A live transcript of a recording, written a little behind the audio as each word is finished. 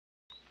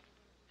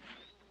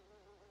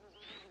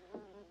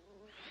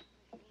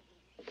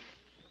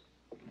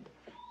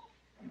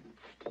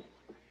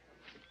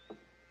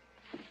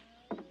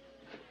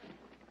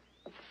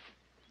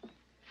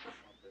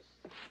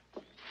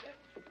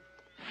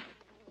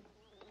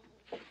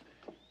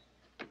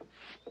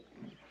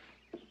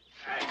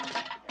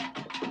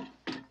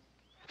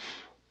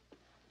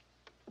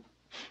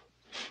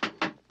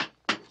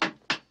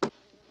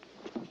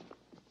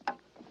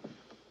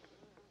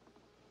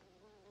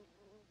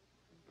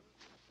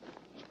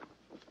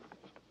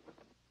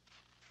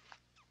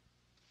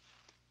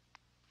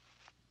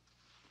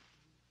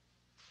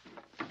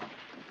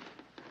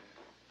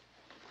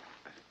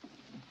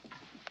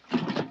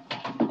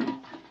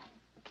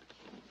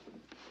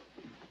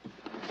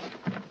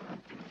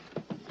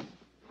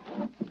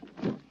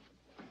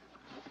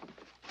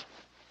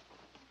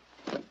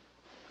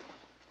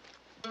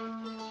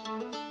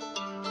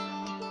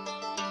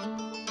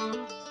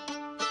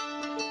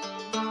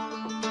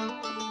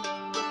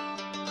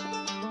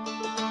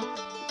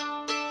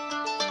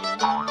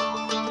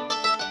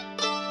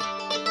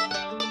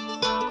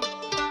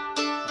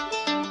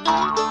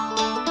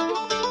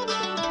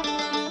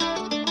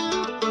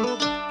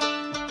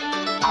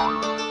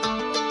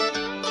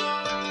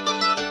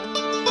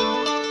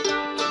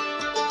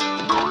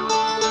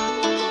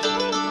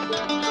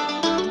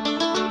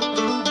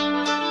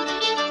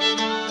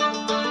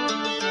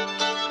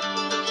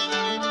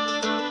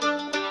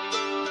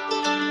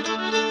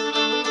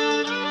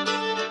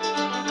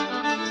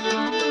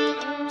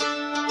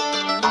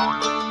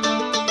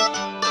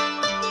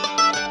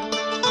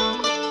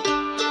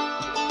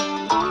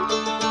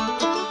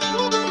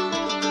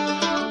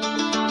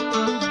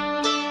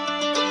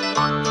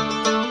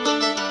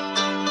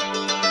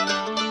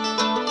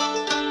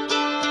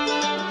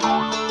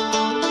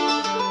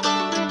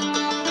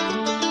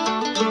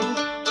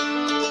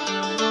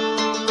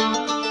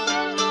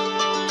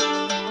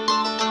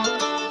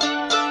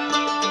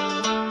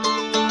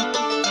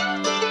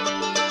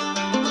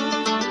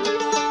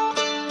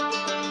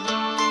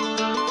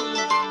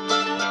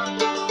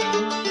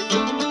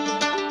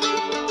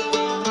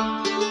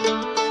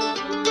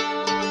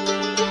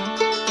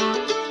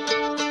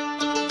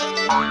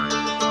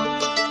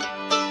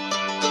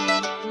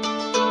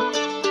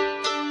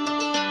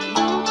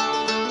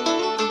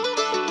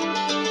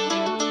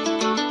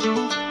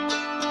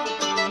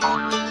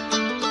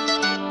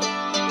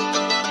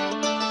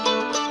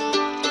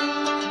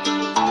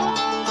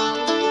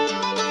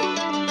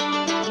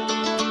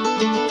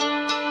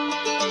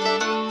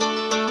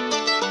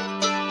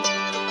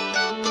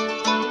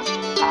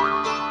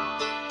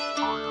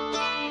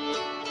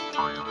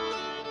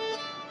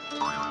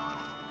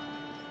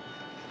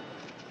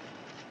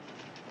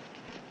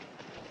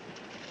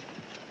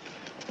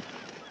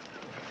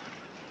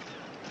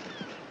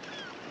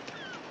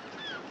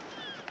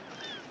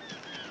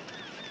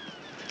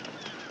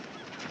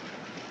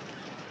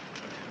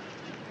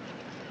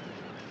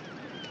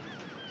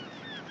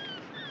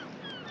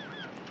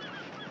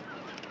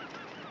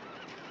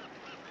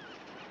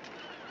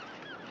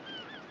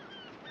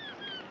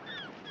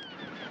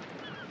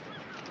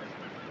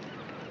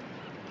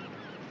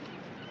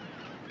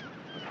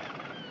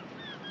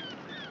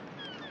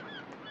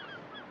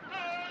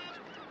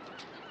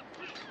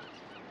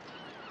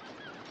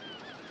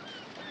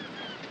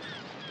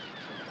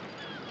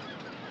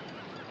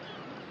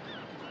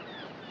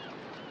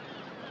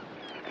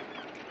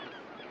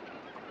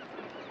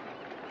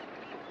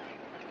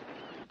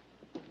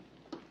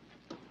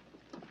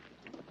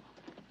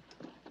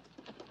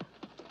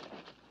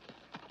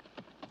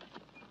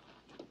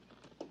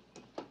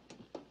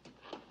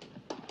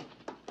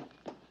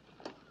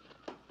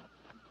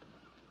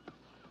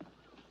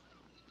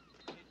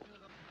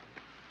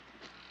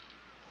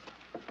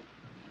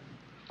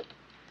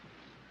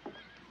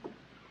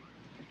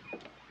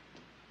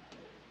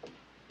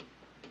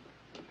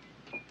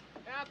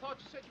I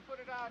thought you said you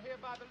put it out here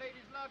by the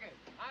lady's luggage.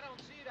 I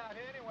don't see it out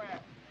here anywhere.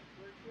 That's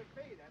where it should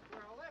be. That's where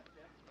I left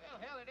it. Well,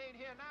 hell, it ain't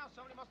here now.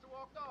 Somebody must have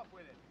walked off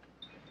with it.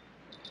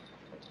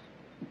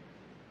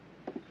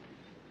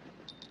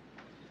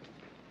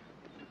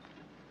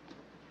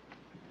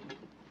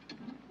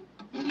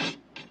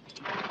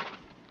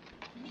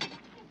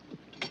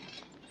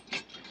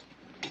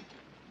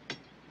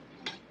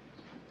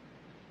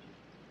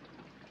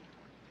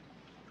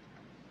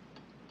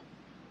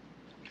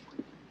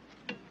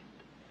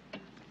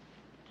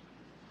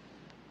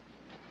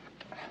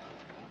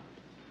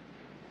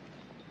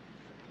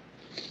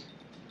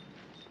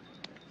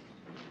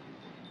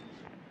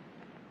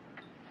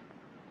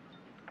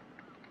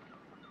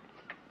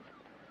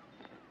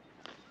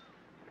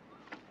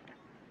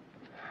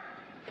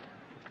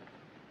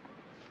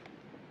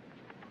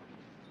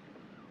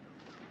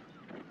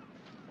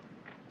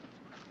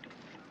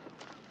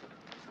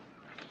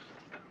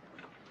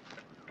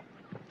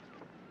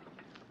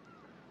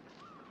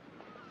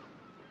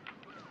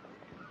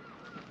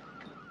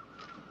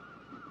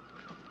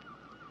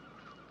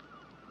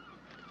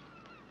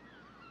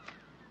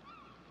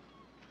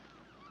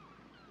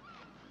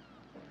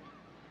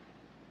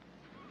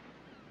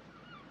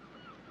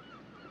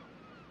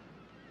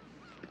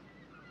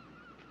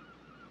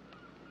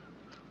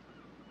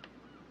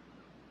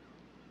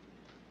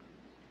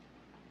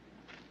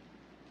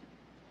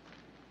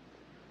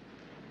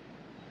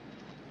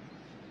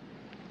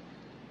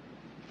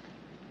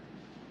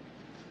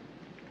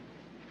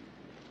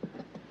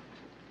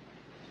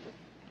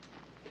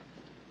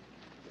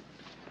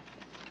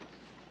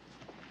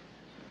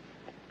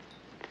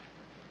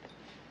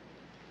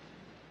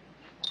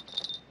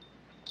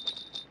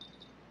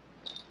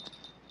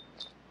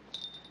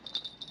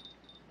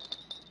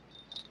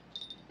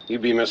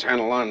 You'd be Miss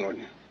Hannah Lund,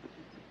 wouldn't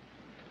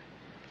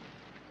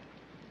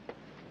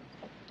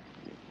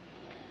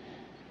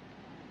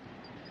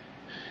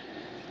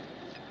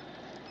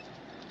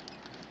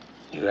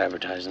you? You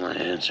advertised and I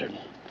answered.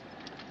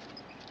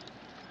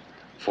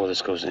 Before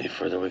this goes any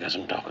further, we got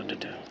some talking to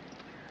do.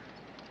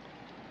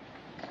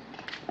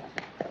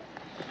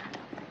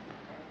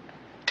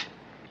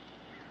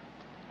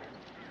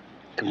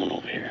 Come on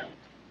over here.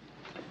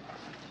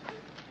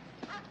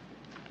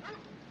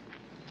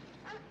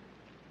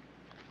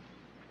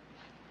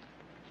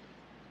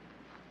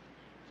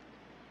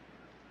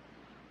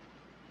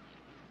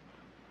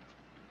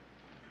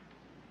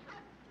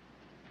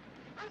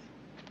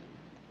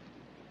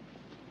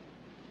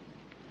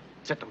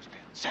 Set those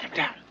down. Set them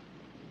down.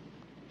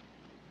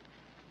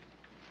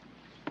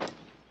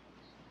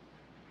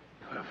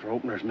 Well, for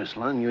openers, Miss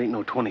Lund, you ain't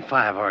no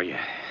 25, are you?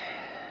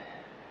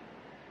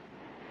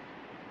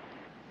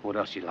 What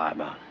else you lie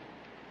about?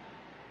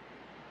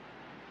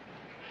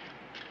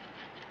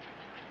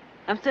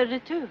 I'm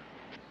 32.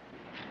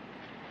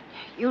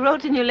 You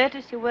wrote in your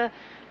letters you were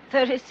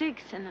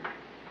 36, and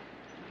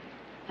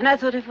I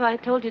thought if I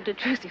told you the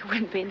truth, you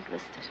wouldn't be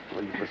interested.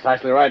 Well, you're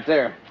precisely right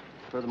there.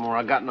 Furthermore,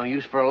 I got no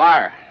use for a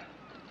liar.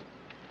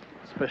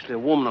 Especially a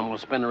woman I'm going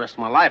to spend the rest of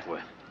my life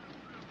with.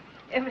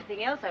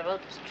 Everything else I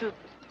wrote was true.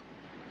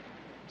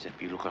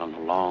 Except you look on the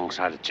long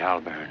side of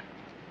childbearing.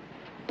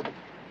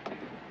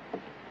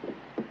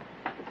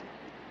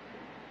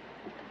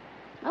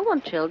 I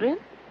want children.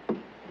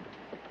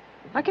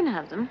 I can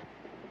have them.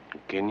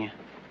 Can you?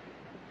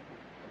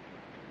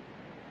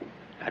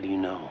 How do you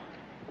know?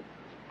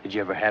 Did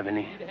you ever have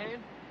any? Need a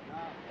hand?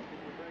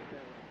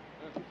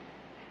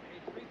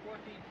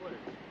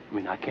 I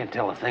mean, I can't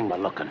tell a thing by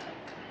looking.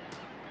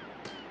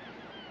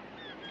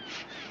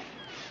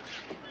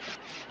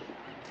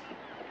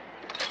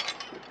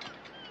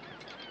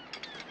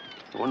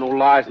 There were no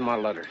lies in my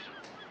letters.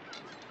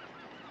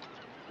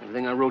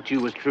 Everything I wrote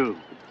you was true.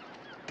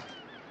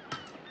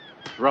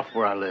 It's rough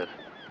where I live.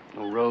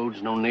 No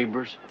roads, no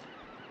neighbors.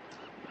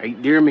 I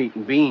eat deer meat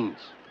and beans.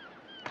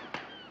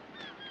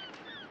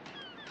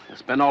 I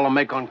spend all I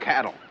make on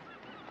cattle.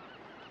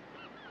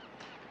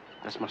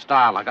 That's my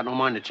style. I got no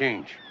mind to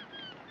change.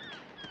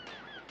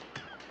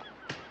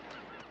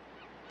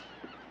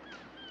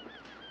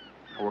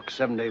 I work a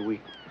 7-day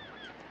week.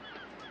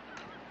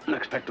 And I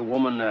expect a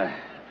woman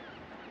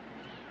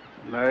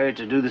married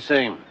to do the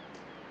same.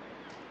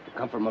 To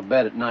comfort my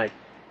bed at night.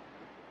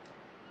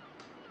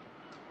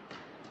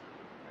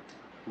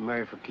 I'm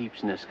married for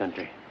keeps in this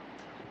country.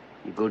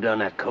 You go down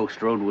that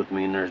coast road with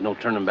me and there's no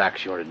turning back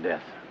short of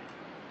death.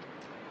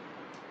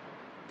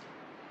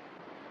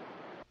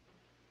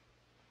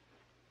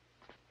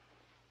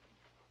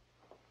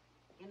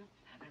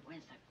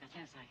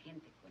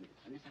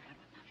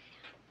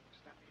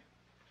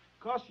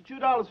 Cost you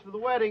 $2 for the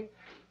wedding.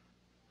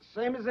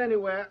 Same as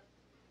anywhere.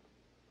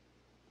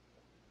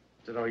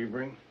 Is that all you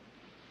bring?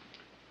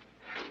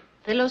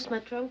 They lost my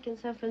trunk in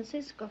San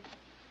Francisco.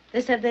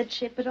 They said they'd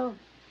ship it on.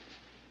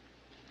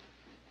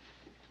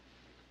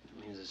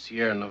 It means the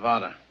Sierra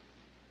Nevada.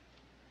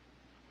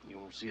 You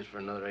won't see us for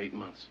another 8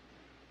 months.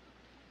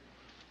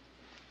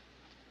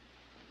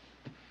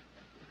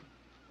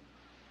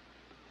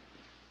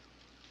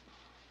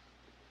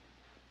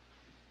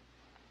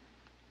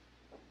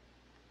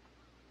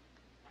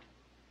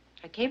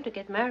 I came to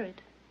get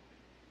married.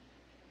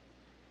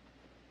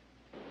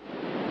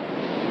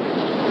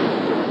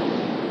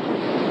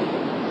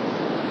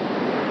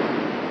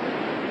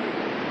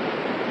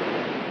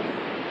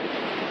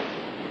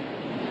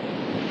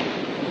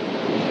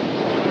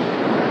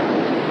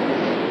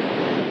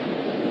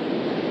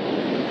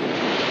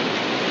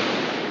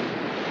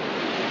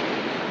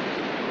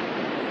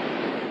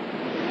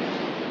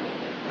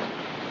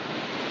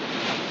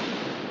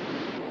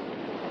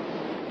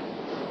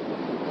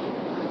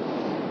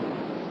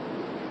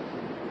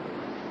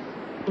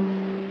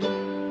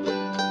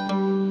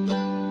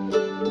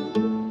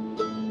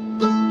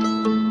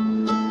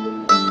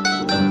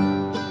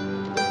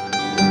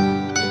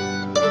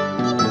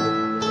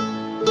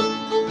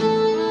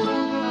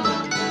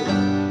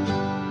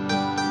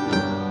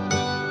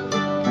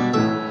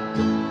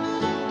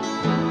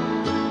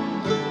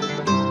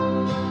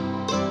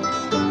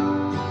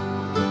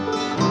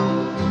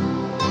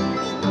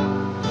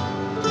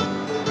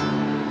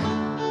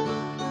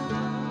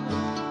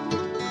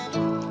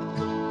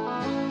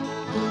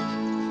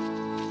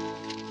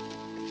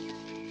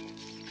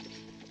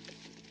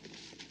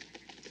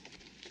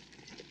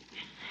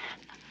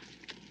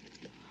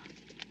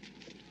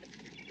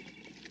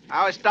 I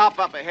always stop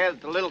up ahead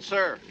at the Little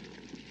Sur.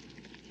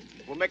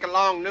 We'll make a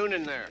long noon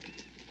in there.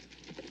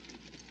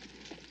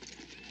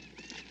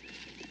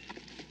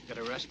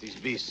 Gotta rest these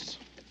beasts.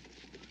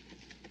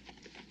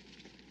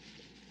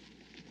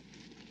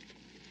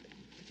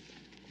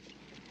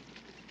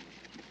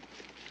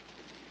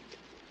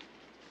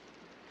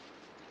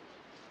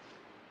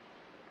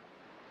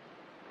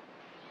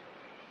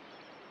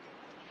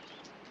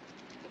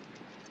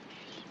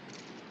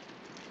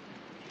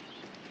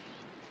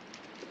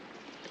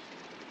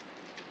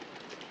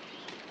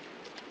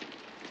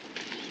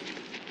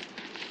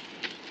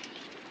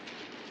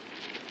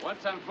 Want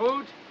some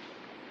food?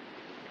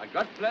 I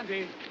got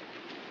plenty.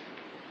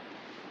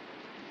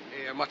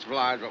 Yeah, much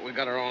obliged, but we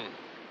got our own.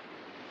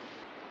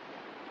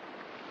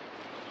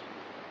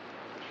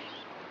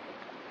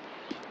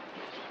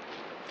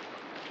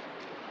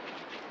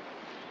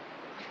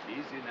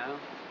 Easy now.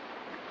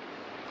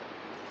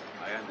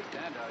 I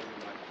understand how you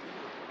might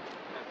feel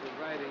after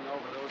riding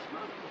over those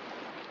mountains.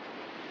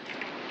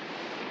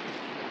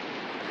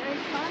 Very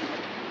fun.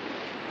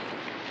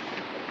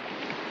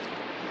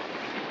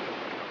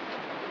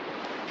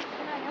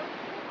 Can I help?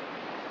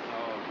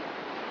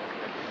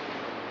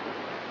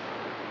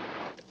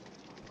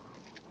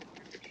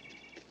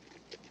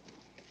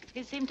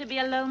 You seem to be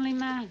a lonely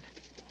man.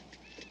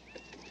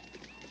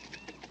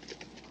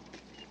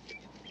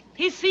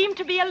 He seemed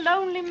to be a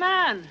lonely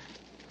man.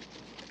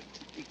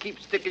 You keep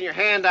sticking your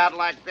hand out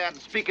like that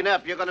and speaking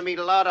up, you're going to meet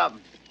a lot of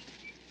them.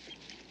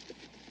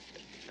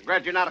 I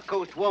grant you're not a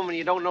coast woman,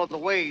 you don't know the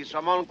ways, so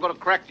I'm only going to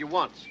correct you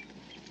once.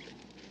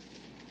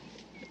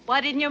 Why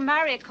didn't you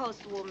marry a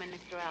coast woman,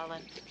 Mr.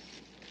 Allen?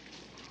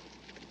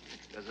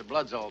 Because the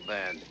blood's all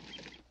bad.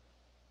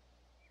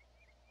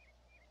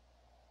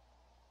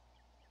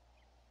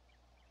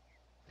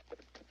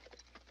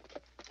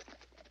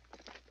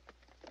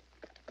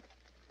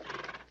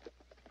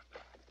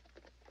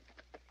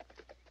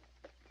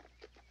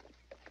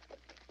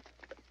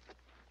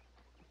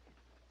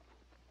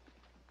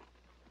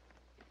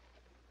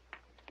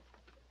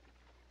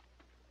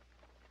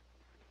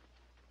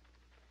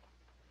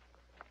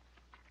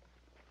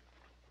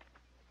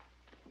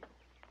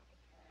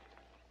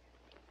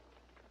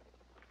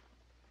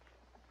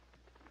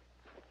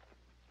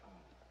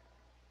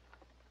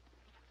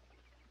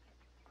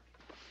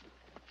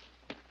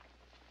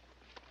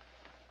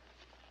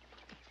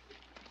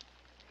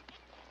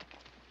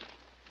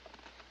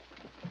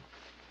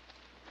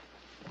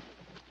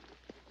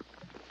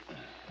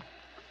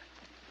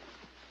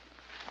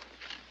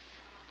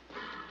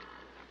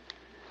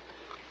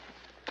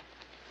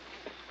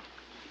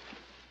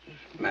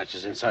 Match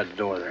is inside the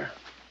door there.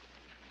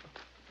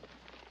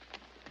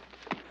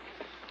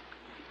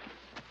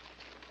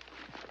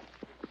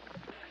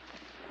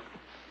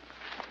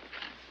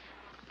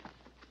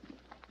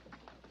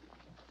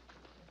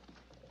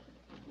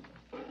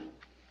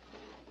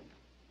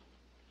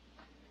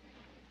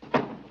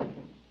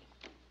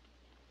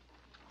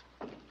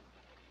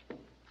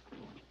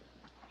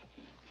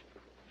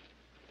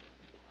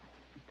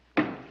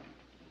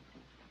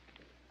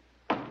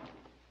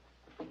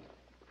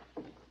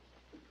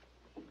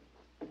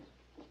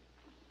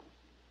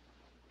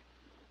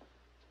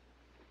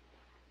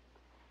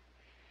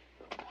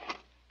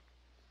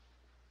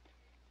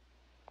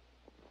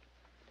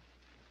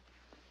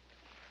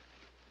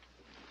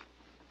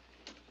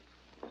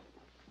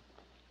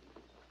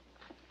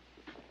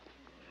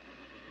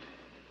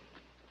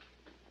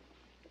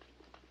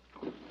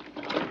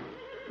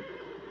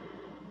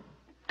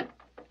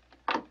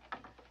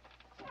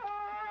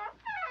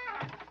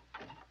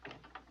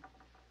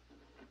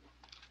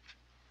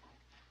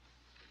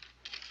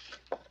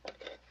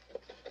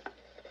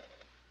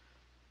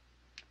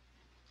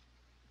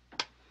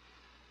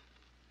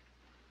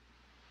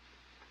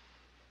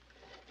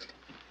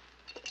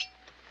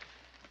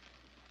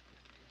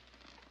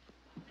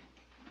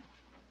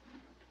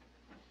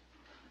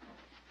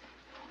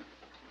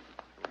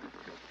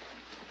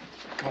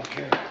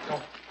 Okay,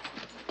 go.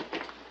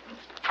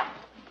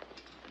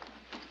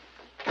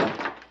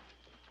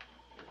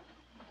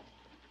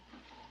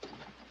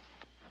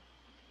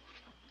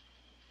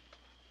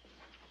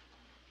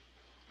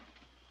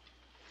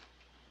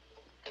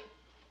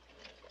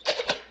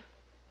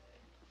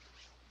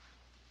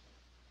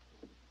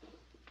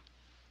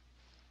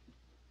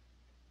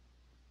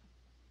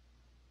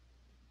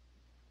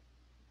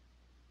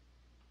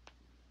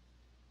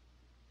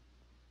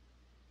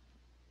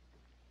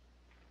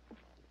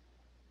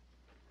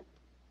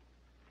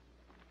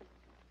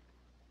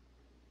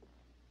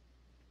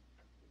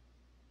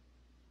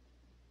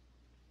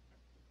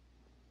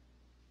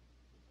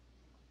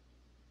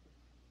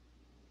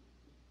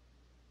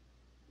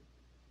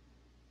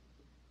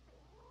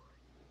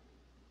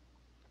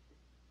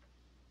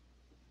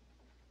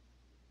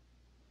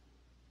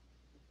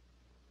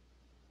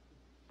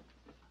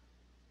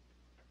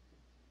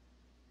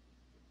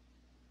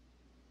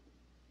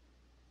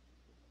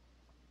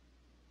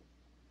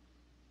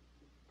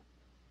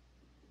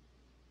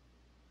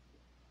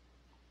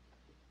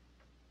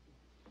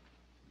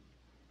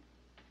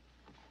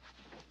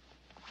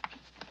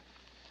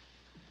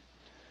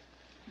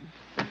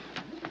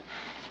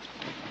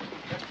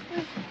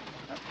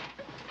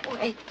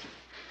 Wait.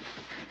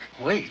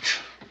 Wait.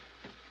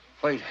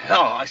 Wait,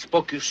 hell, I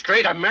spoke you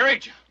straight. I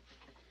married you.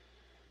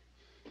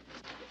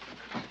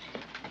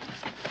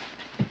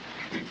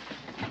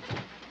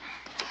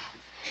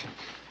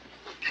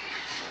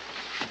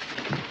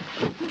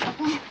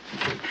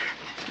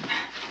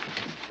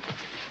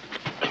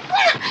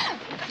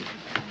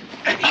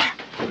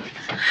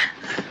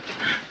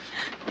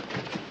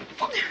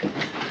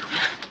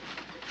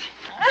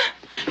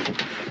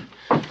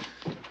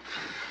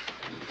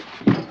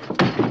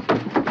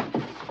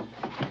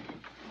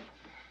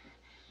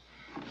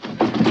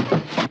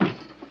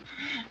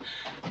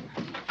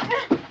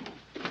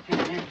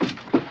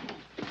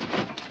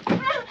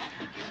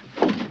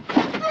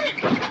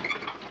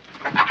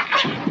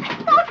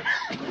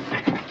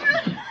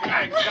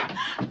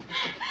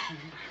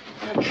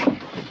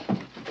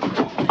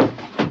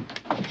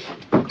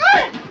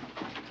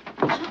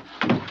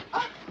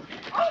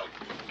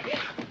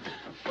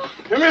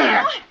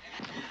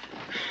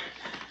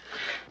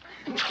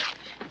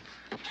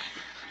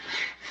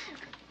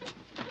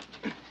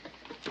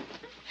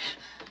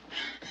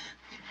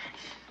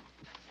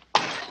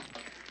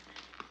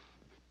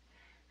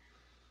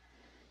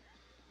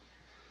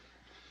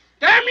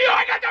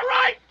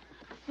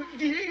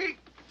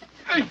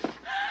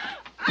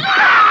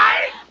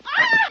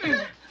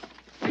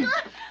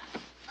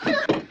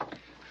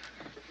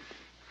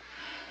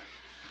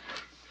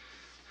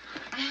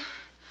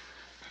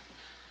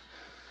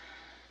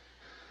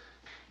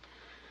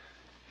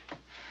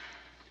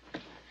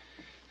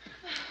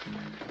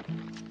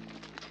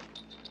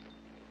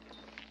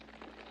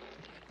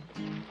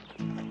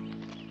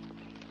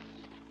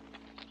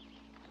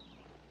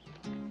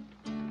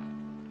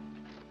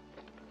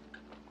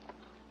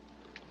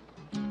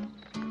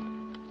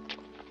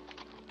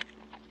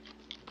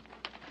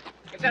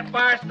 Get that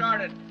fire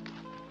started.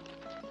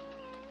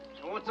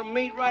 I want some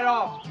meat right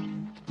off.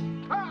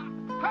 Ha!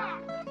 Ha!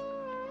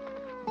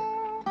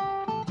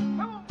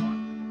 Come on, boy.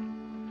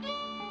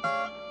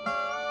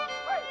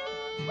 Wait!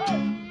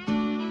 Wait!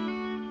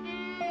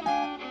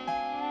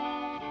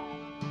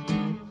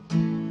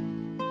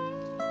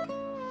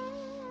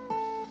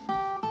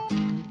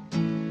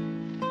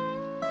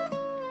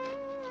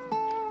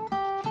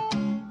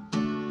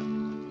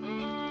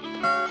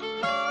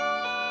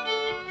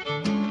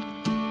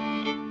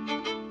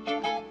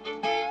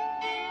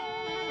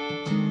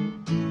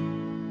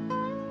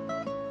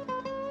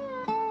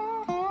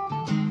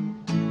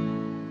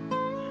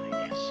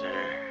 Yes,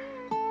 sir.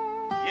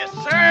 Yes,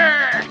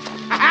 sir.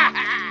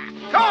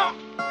 Come on.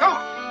 Come on.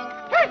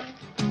 Hey.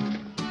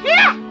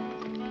 Yeah.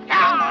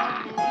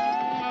 Yeah.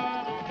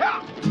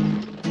 Yeah.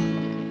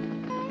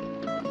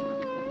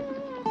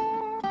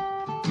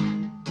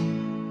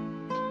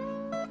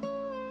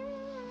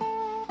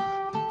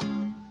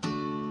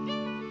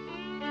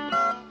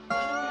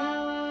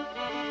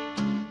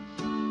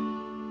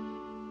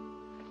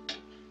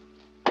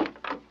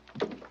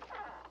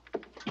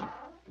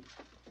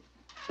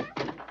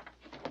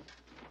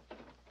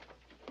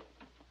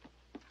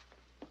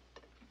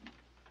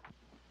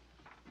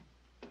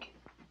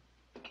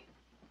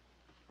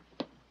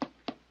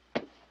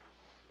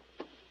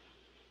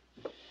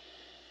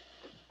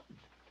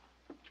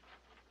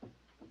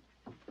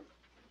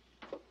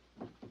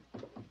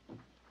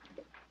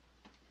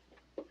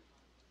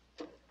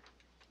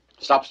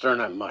 Stop stirring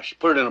that mush.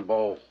 Put it in a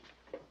bowl.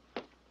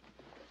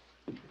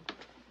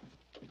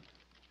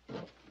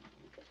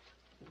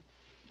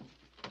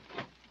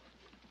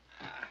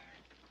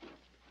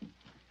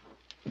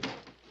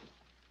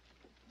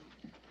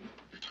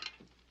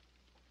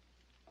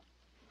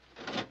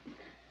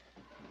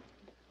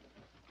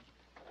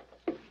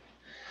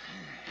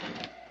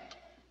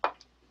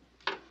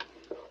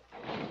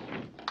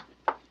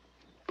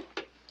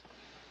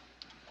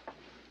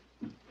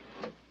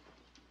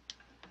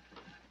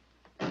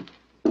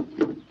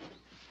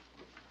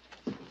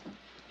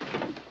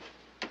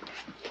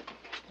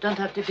 Don't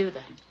have to do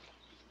that.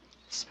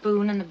 The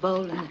spoon and the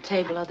bowl and the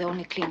table are the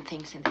only clean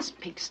things in this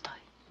pigsty.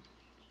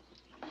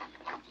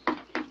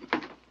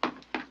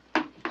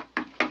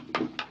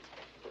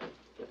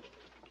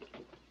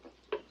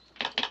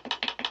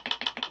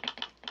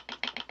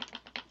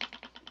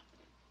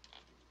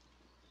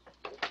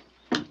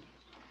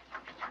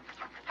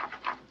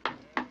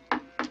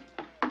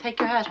 Take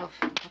your hat off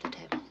at the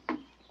table.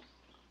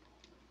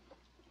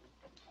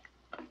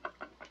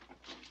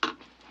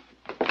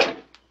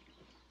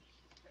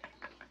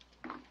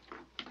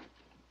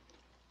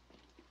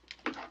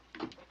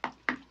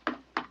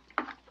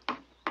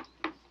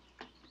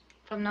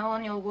 From now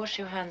on, you'll wash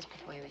your hands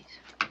before you eat.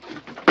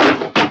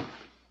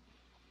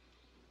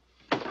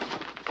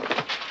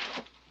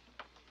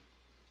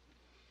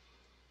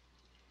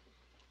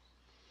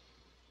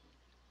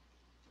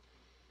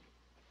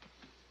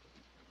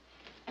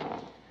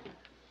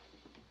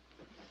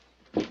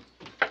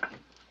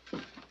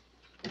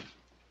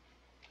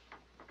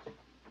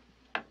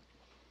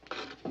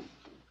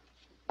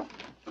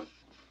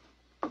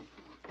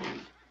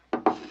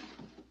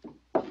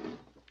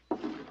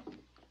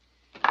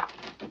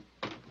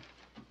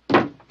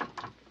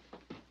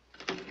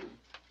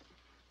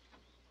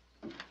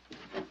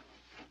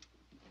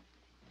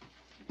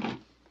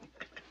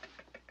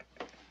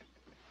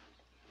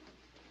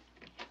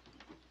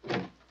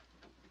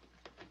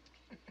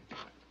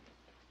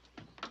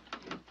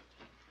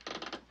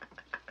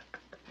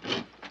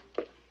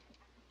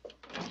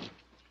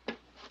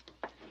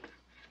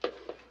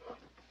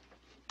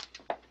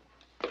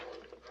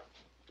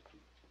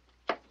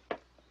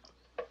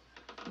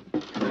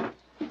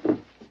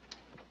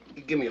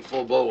 Give me a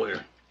full bowl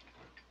here.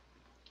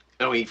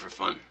 I don't eat for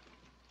fun.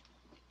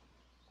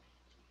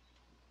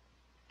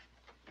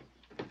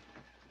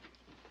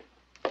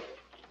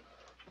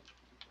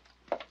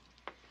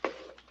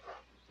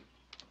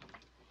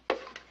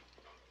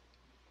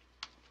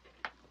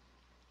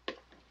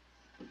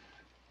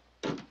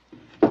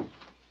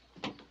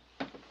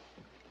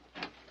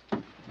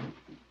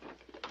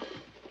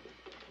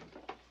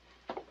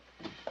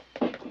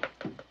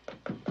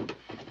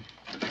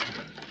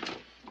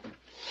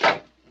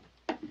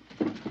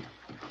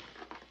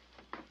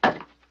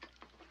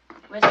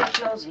 Where's the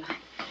clothesline?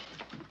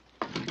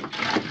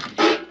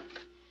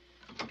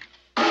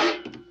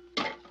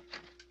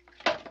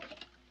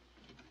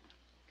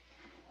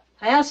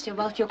 I asked you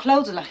about your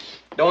clothesline.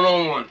 Don't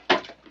own one.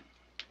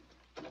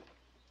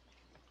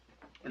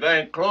 If I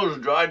ain't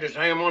clothes dry, just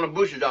hang them on the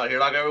bushes out here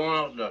like everyone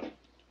else does.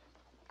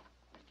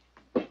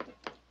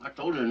 I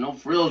told you there's no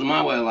frills in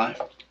my way of life.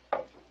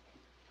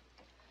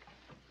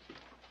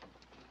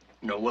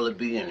 Nor will it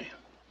be any.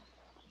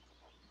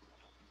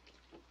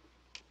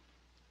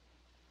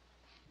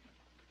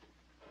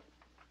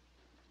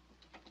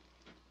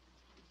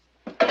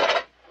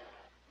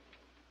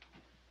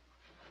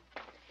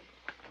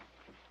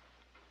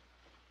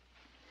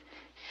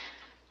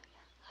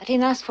 I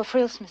didn't ask for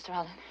frills, Mr.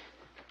 Allen.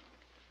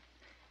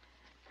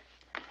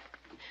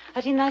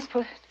 Pretty nice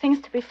for things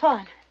to be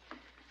fine.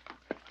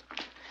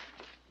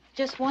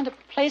 Just want a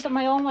place of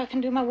my own where I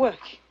can do my work.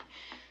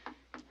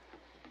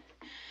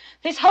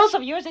 This house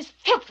of yours is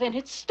filthy and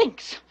it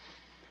stinks.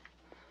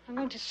 I'm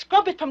going to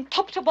scrub it from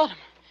top to bottom.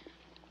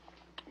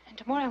 And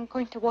tomorrow I'm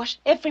going to wash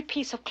every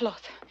piece of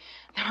cloth.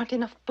 There aren't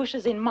enough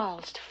bushes in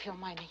miles to fill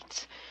my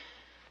needs.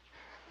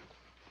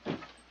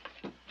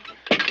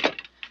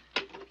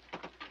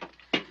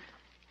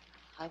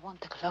 I want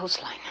the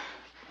clothesline.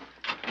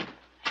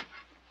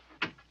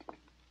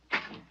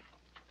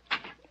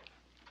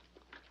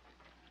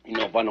 You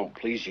know, if I don't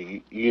please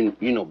you, you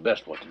know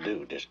best what to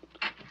do. Just...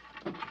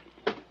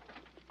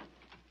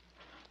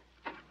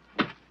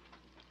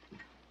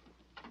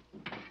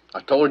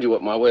 I told you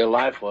what my way of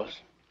life was.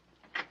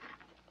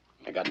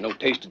 I got no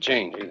taste to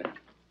change either.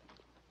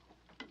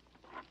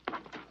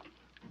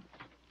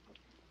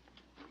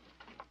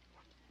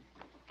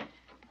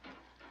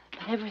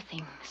 But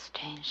everything's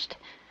changed.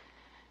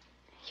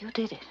 You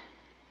did it.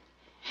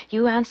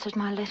 You answered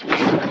my letters.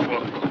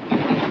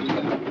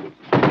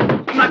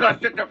 I'm not going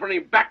to sit there for any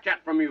back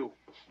chat from you.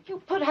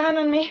 You put a hand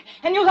on me,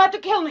 and you'll have to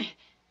kill me.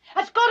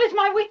 As God is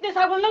my witness,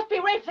 I will not be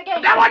raped again.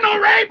 But that wasn't no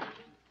rape!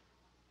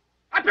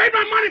 I paid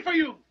my money for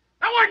you.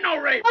 That wasn't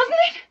no rape. Wasn't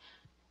it?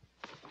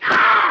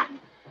 Ah!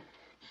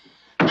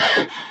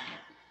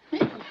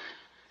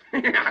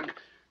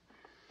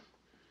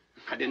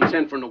 I didn't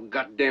send for no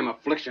goddamn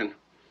affliction.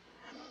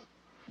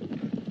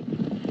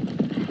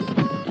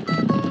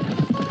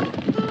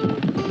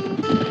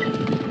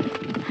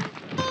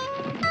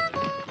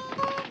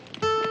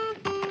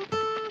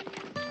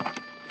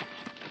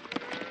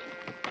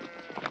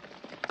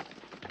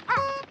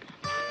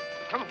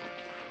 Come on.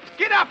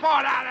 Get up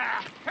all out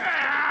there.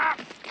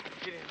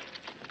 Get in.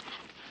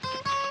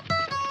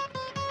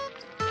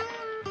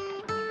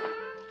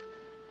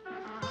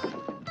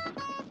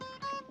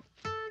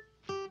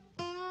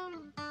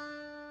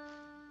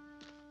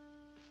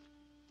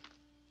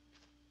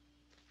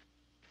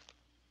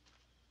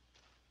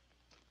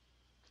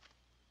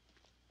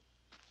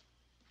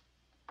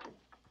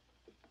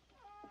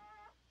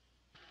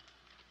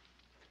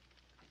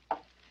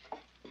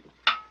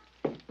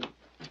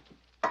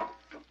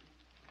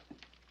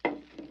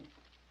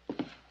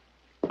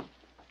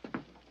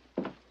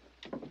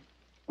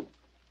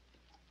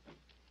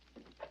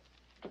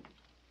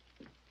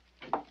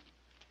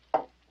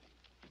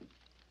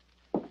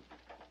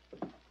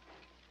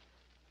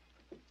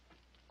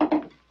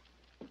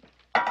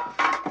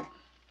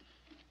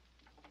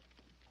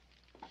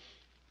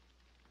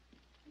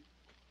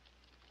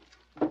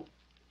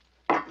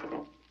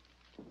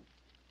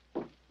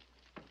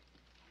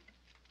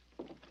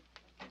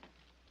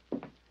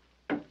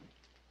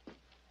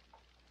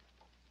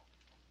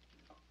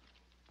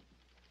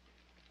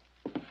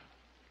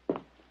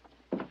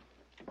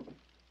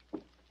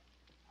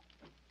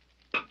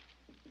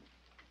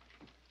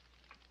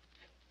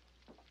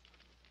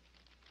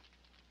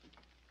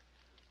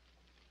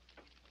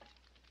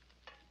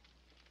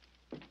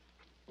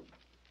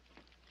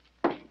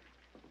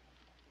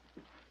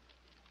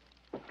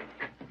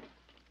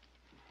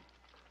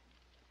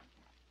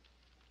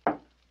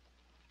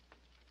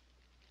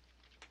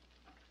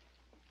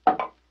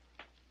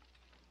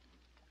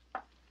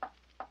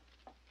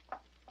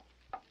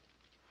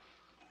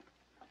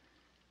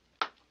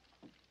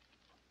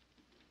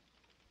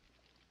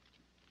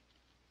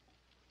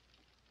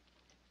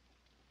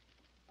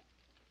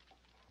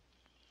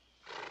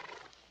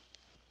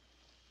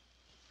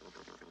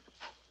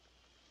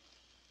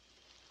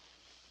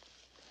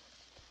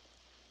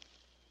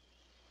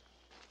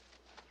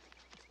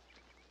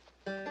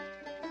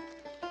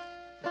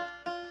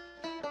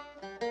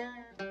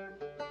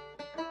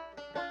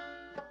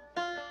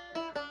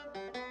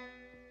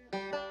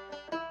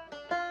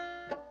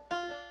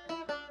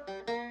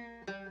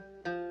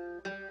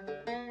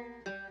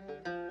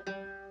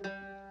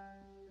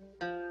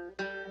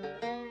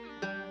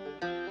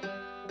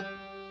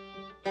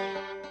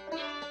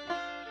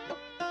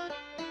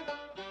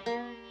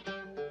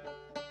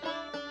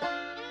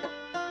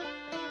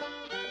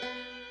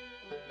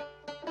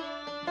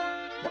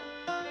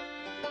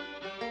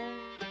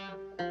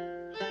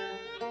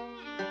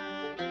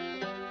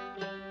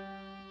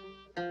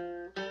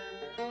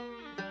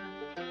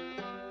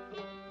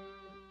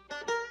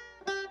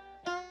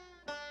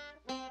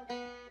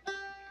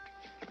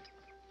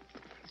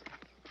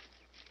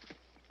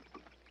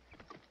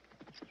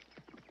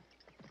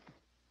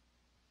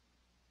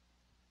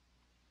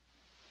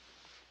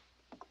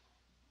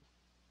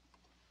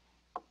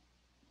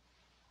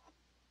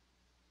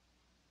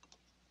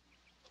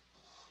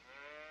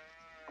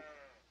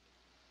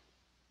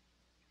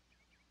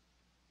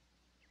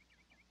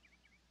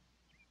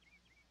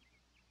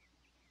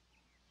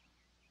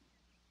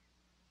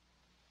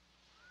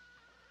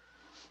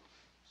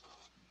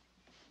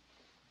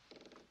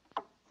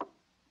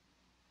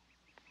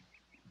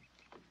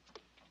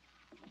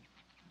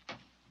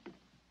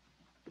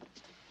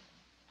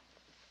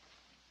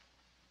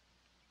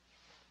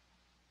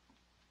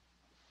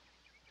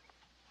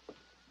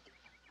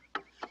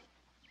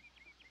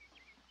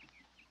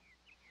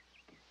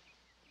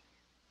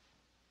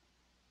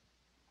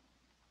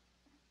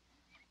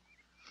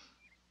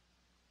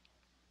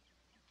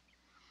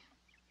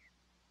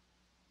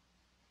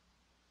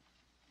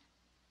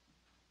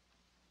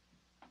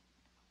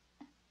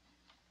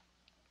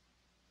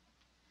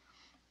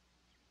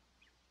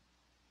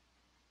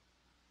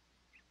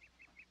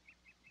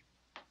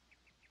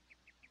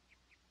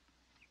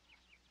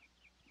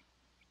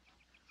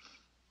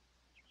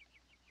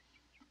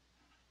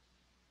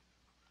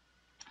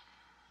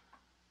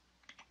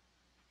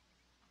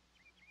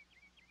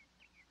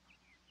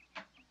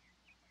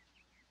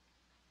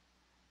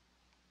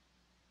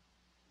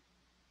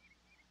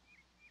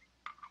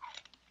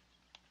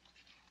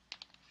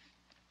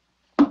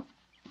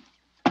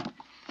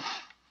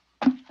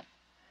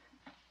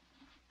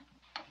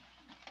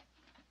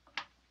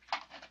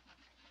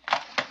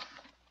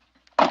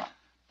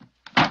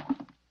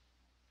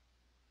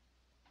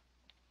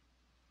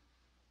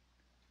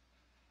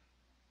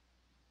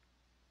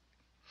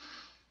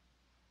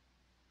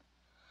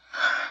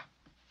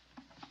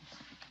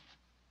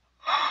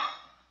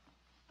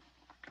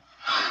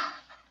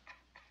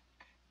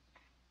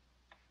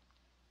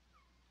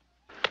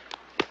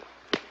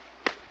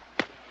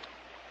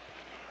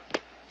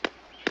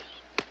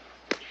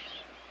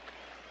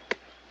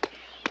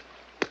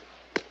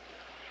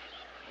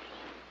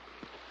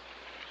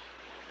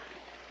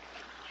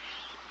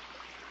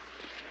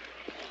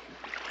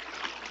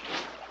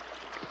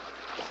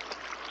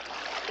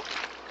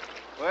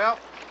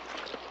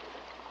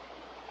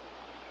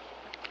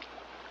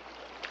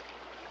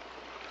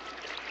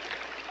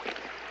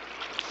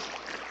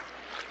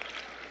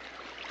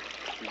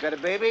 got a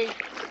baby?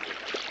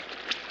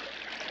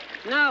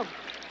 No.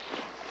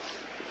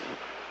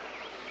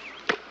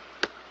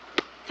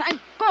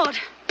 Thank God.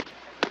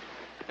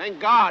 Thank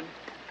God.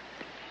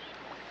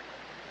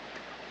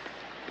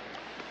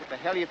 What the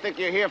hell do you think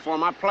you're here for?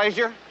 My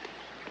pleasure?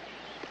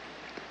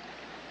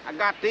 I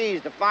got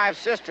these, the 5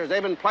 sisters.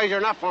 They've been pleasure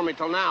enough for me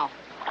till now.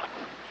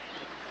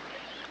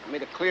 I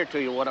made it clear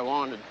to you what I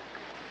wanted.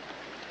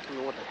 I don't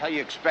know what the hell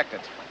you expected.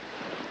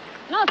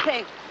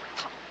 Nothing.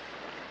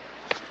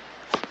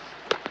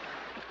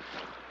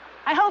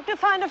 I hope you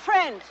find a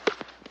friend.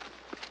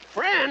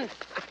 Friend?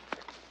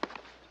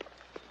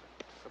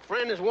 A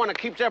friend is one that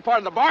keeps their part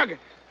of the bargain.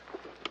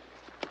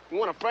 You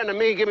want a friend of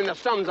me, give me the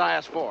sums I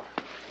asked for.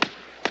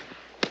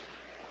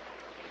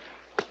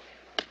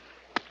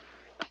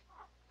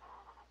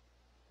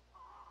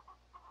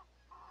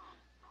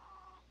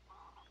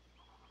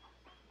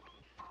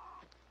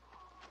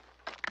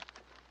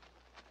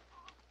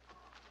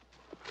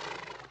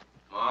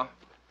 Ma?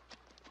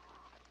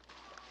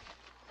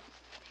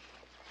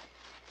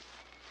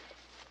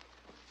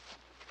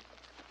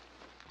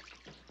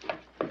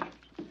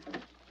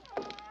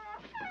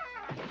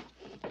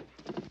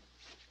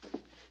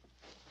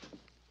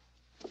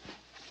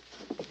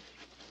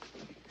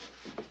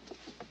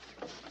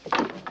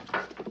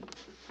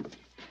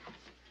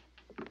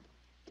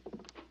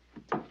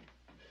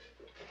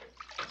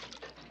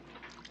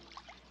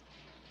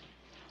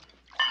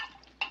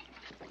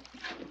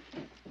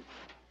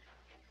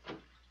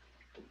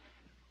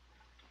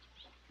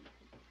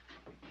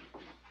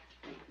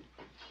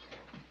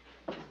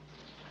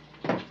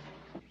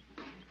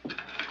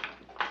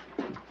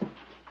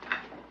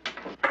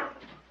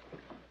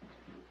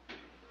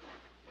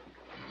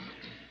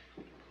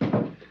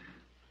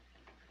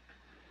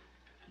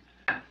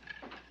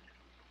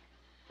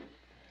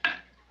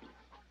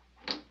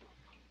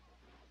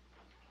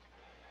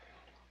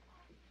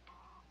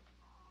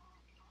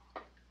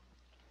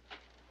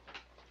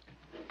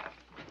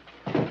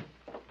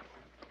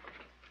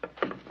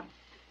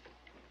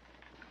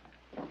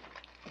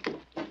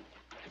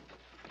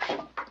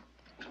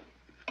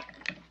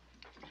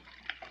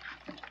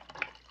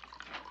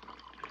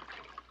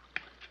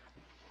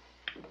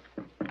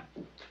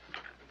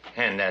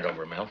 Hand that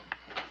over, Mel.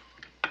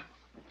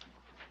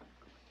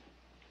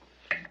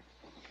 I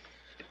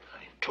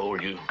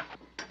told you,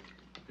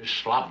 this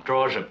slop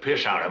draws the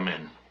piss out of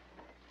men.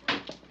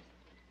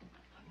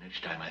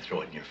 Next time I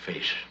throw it in your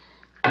face.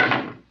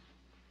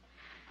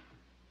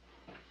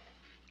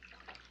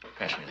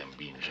 Pass me them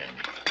beans,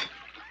 Andy.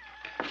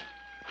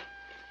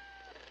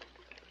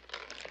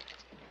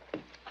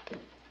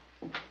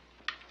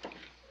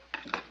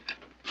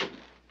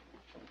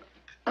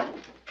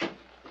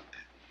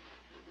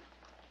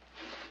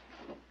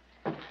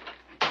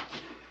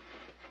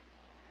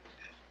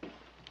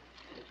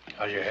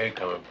 How's your hay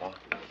coming, Pa?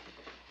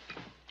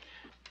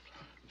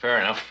 Fair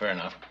enough, fair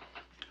enough.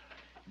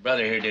 Your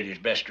brother here did his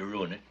best to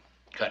ruin it,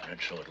 cutting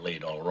it so it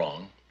laid all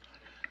wrong.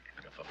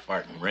 But if a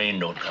farting rain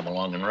don't come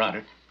along and rot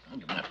it, I'll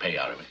get my pay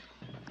out of it.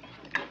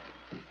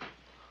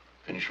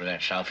 Finished with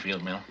that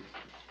Southfield mill?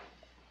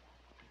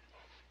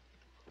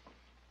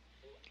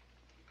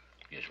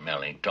 Guess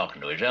Mel ain't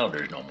talking to his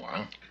elders no more,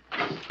 huh?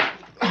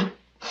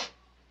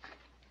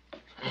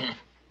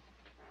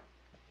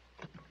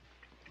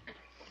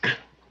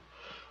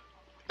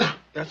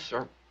 Yes,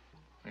 sir.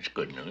 That's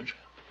good news.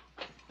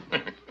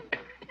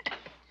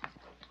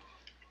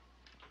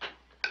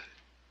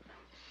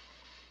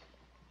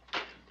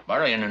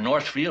 Barley in the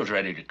North Field's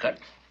ready to cut.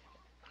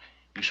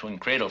 You swing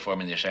cradle for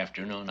me this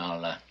afternoon,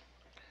 I'll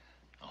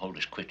hold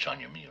his quits on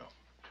your meal.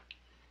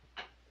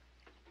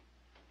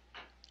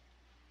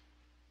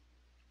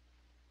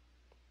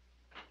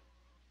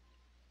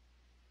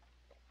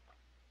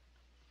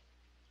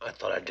 I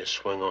thought I'd just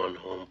swing on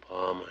home,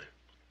 Pa. My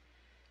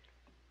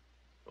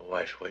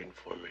wife's waiting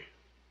for me.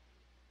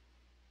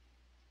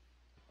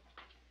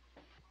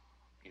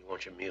 You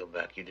want your meal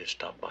back, you just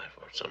stop by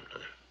for it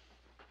sometime.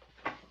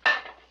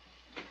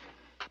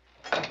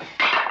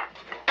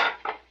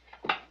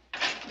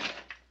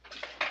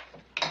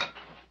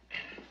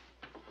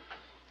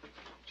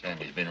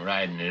 Sandy's been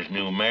riding his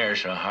new mare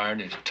so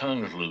hard his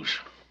tongue's loose.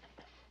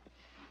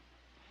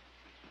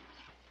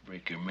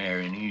 Break your mare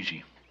in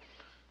easy.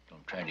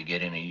 Don't try to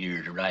get in a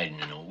year's riding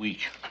in a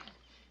week.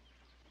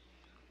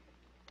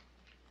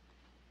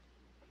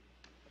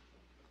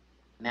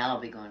 Mal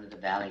will be going to the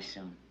valley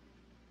soon.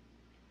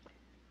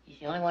 He's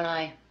the only one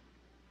I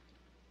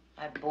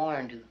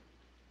borned who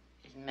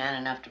isn't man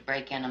enough to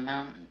break in a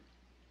mountain.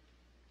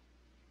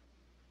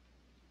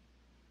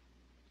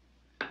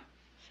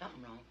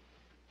 Something wrong.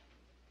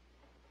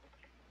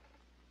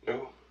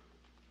 No.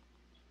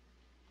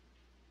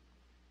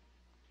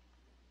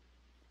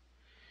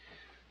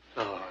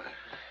 Oh,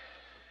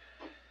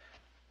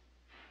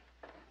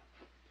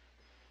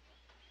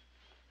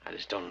 I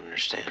just don't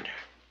understand her.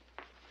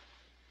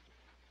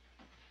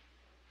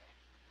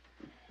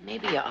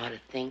 Maybe you ought to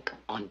think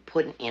on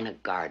putting in a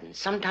garden.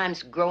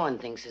 Sometimes growing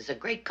things is a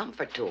great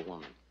comfort to a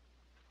woman.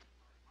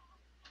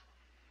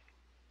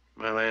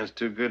 My land's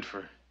too good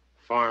for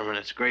farm and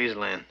it's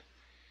grazeland.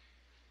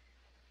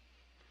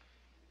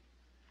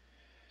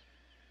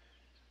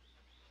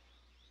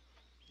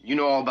 You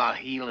know all about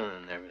healing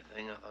and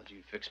everything. I thought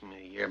you'd fix me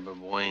a yerba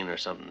buena or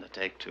something to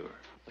take to her.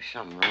 Was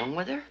something wrong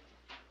with her?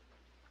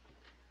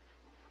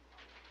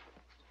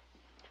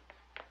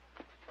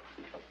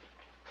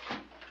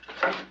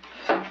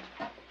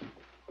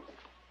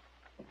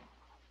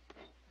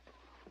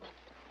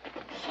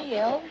 She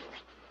ill?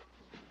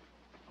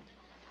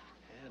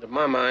 Yeah, to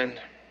my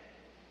mind.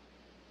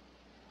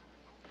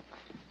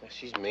 Yeah,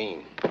 she's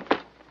mean.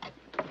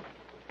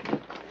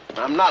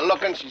 I'm not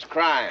looking, she's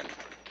crying.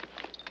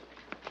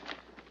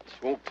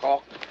 She won't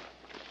talk.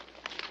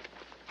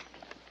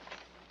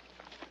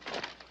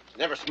 She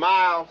never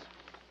smiles.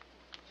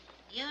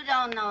 You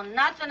don't know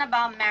nothing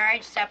about marriage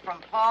except from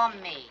Paul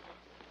and me.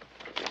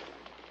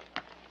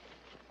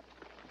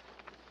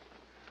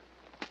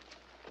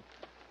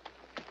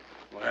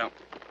 Well,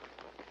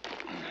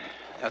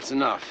 that's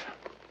enough.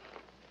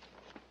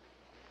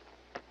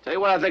 Tell you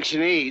what I think she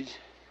needs.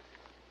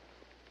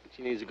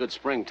 She needs a good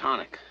spring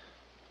tonic.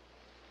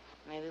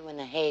 Maybe when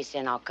the hay's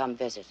in, I'll come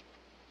visit.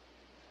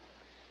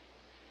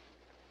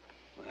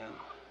 Well,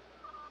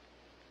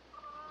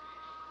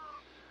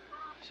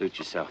 suit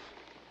yourself.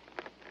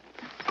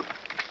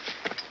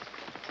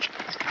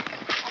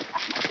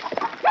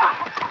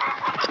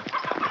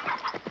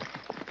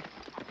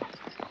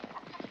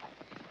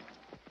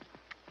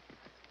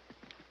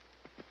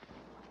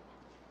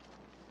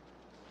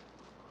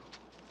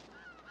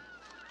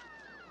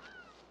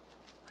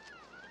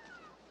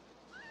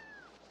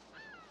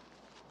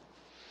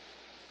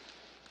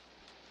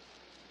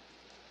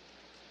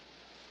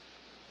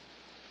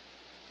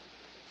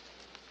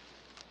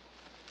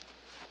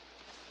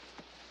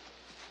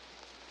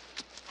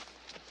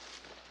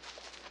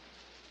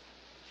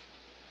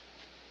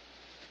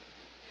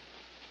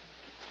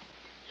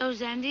 Hello,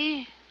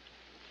 Zandy.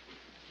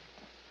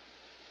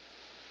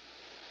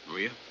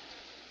 Maria?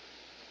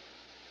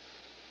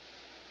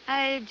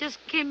 I just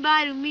came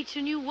by to meet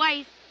your new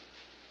wife.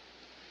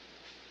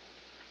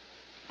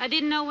 I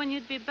didn't know when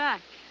you'd be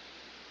back.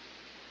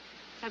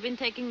 I've been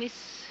taking Miss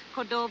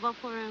Cordova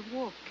for a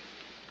walk.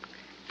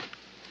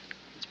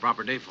 It's a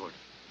proper day for it.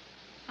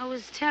 I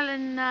was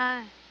telling,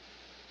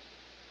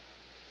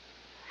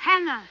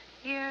 Hannah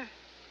here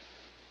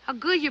how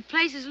good your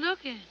place is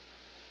looking.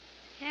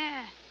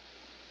 Yeah.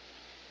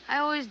 I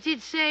always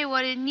did say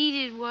what it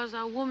needed was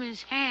a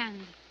woman's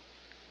hand.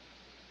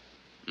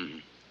 Mm-hmm.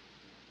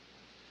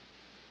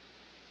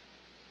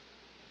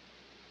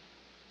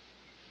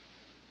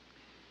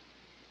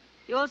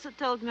 You also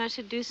told me I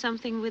should do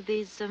something with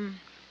these,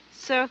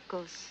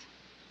 circles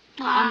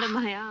under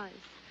my eyes.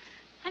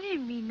 I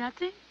didn't mean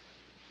nothing.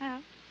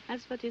 Well,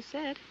 that's what you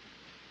said.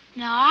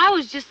 No, I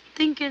was just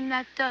thinking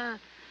that, a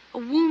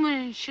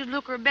woman should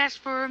look her best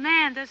for her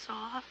man, that's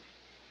all.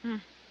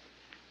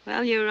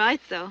 Well, you're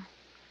right, though.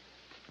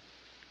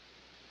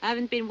 I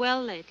haven't been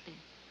well lately.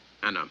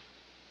 I know.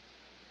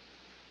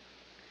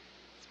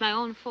 It's my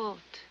own fault.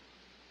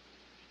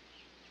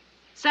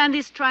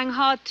 Sandy's trying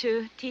hard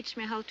to teach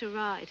me how to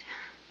ride.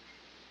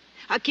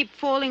 I keep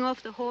falling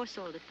off the horse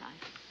all the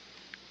time.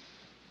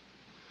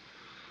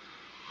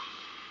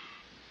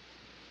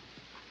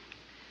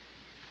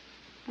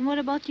 And what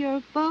about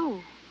your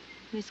beau,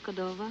 Miss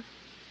Cordova?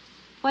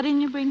 Why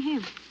didn't you bring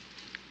him?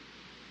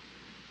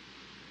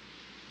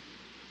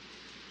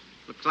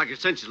 Looks like your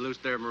cinch is loose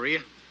there, Maria.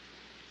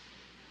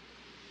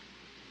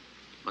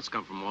 Must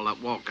come from all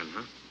that walking,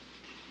 huh?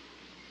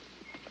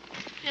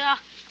 Yeah.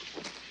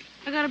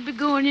 I gotta be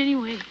going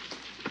anyway. It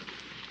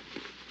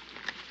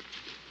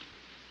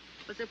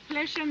was a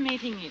pleasure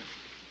meeting you.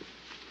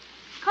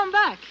 Come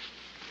back.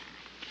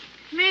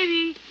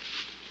 Maybe.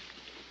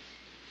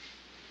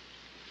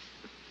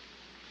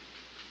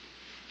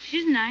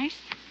 She's nice.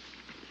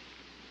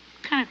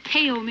 Kind of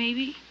pale,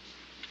 maybe.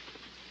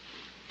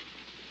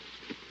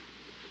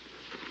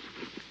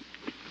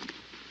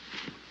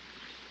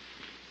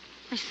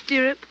 A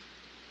stirrup.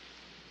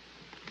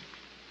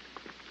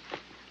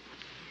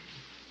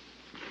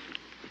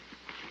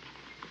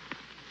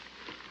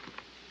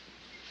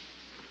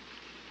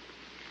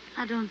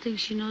 I don't think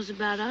she knows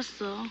about us,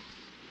 though.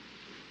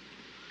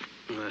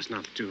 Well, that's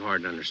not too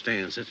hard to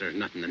understand, since there's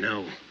nothing to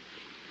know.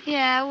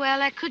 Yeah,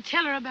 well, I could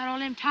tell her about all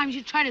them times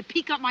you tried to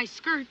peek up my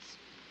skirts.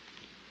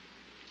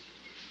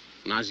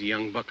 When I was a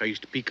young buck, I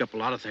used to peek up a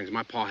lot of things.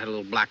 My pa had a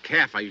little black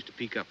calf I used to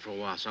peek up for a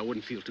while, so I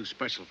wouldn't feel too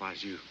special if I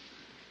was you.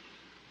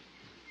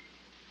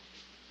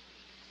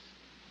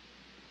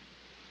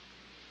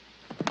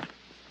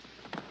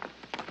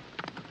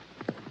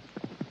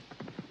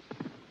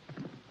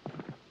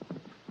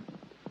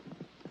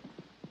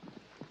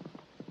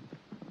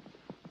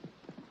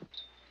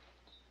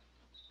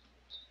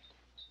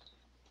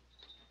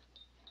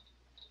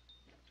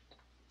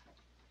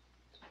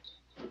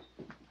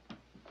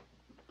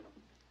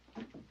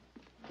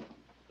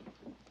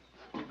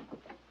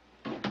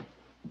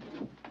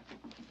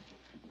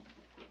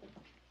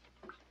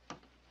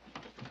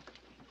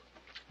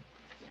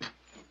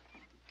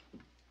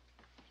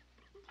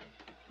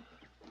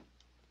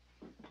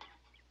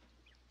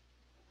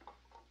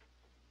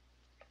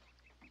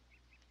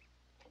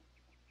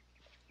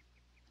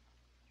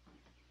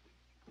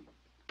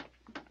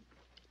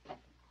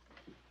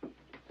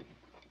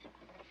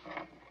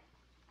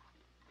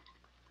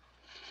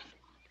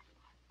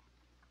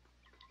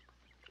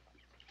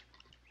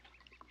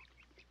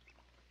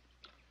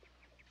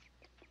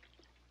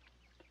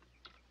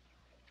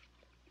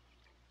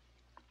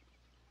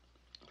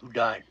 Who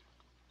died?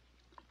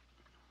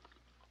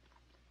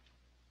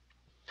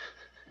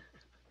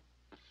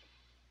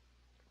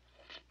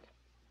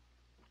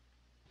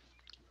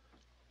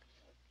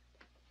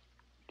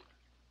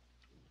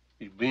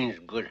 These beans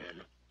are good,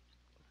 Hannah.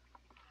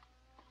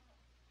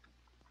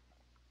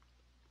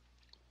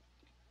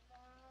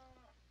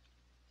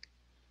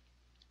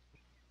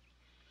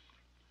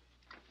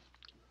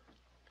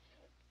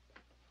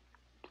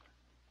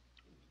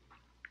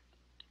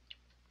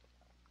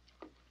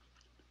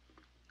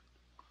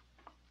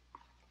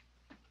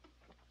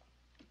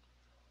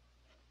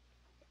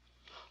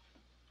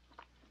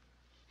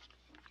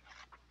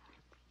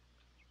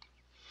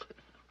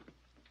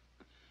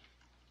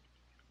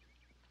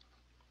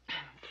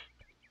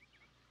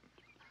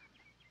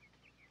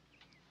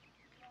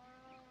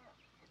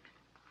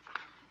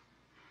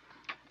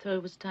 So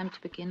it was time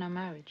to begin our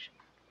marriage.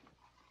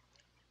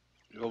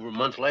 You're over a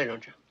month late,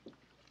 aren't you?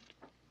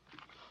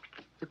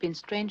 We've been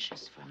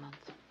strangers for a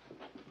month.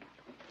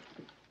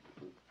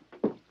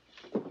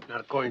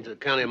 Not according to the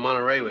county of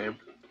Monterey, ma'am.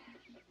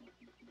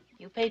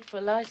 You paid for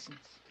a license.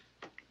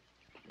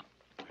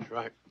 That's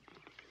right.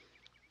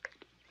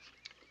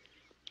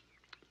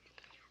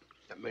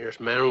 That made us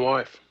man and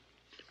wife.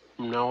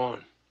 From now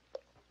on,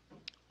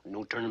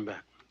 no turning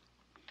back.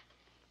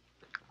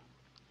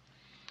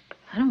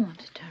 I don't want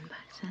to turn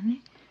back,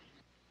 Sandy.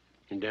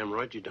 You're damn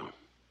right you don't.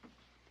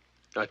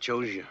 I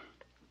chose you.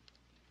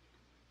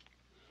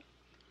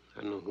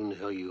 I know who in the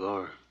hell you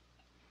are.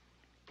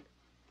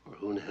 Or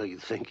who in the hell you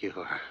think you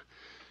are.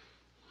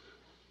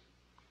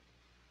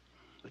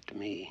 But to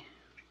me,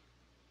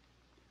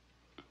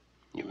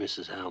 you're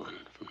Mrs. Allen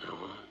from now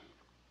on.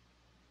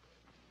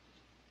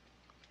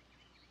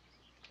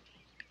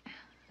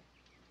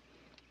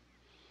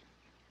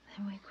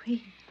 Then we're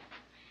queen.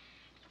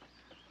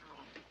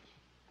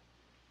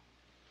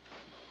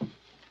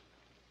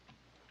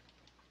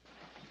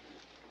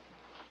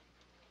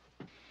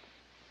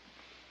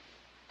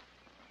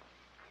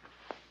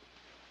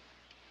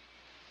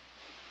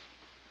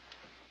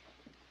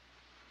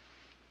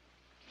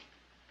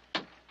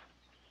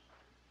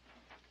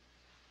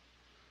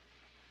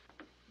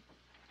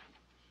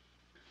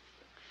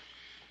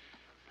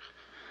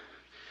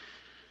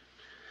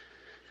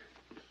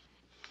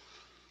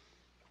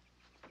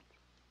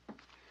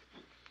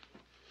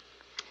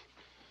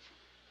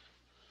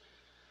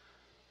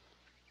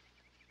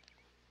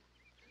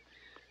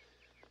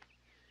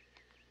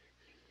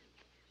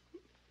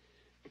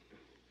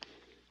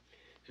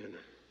 And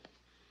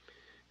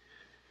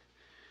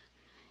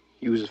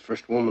you was the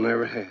first woman I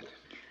ever had.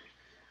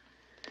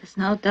 There's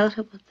no doubt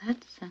about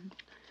that, son.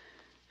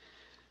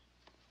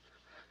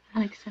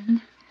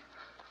 Alexander.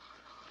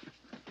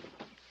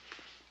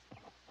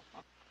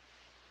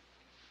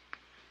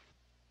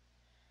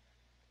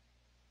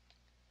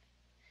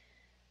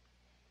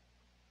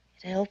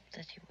 It helped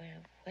that you were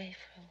away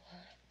for a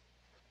while.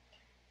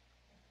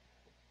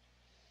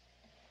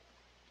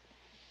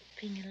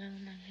 Being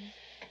alone, I mean.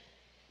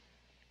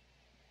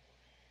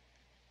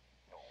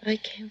 When I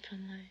came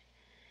from,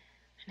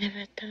 I never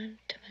had time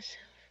to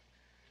myself.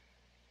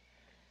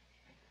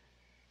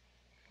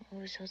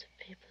 Always other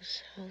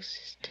people's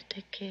houses to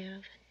take care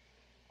of,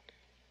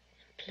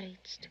 and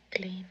plates to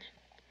clean,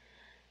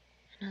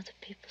 and other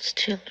people's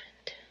children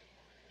to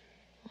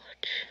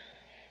watch.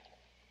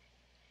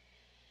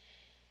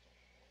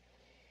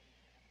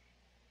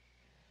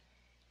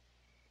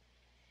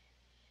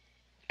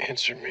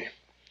 Answer me.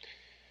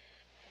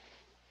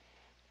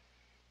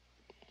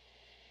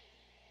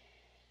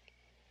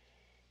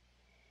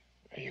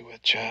 Are you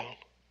with child?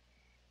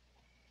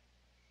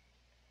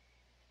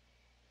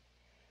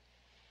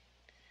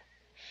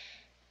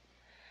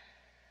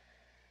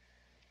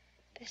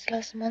 This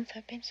last month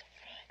I've been so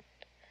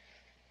frightened.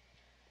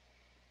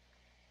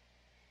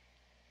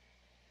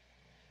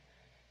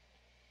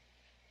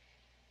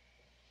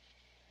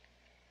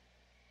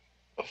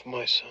 Of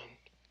my son.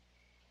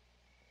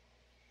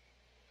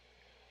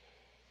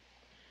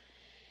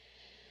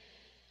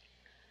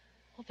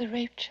 Of the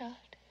raped child.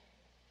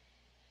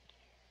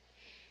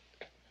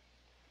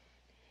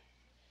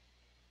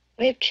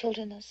 Raped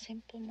children are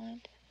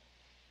simple-minded.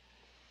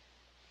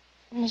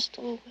 Almost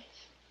always.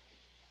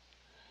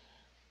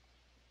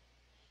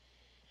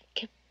 I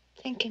kept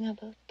thinking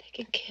about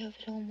taking care of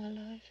it all my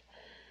life.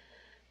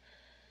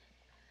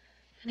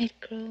 And it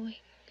growing.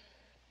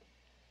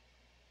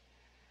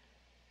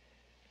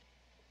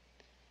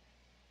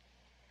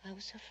 I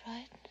was so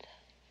frightened.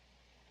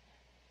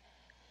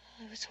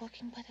 I was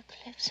walking by the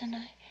cliffs and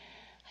I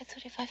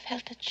thought if I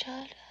felt a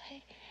child,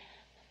 I'd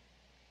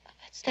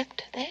step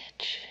to the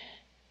edge.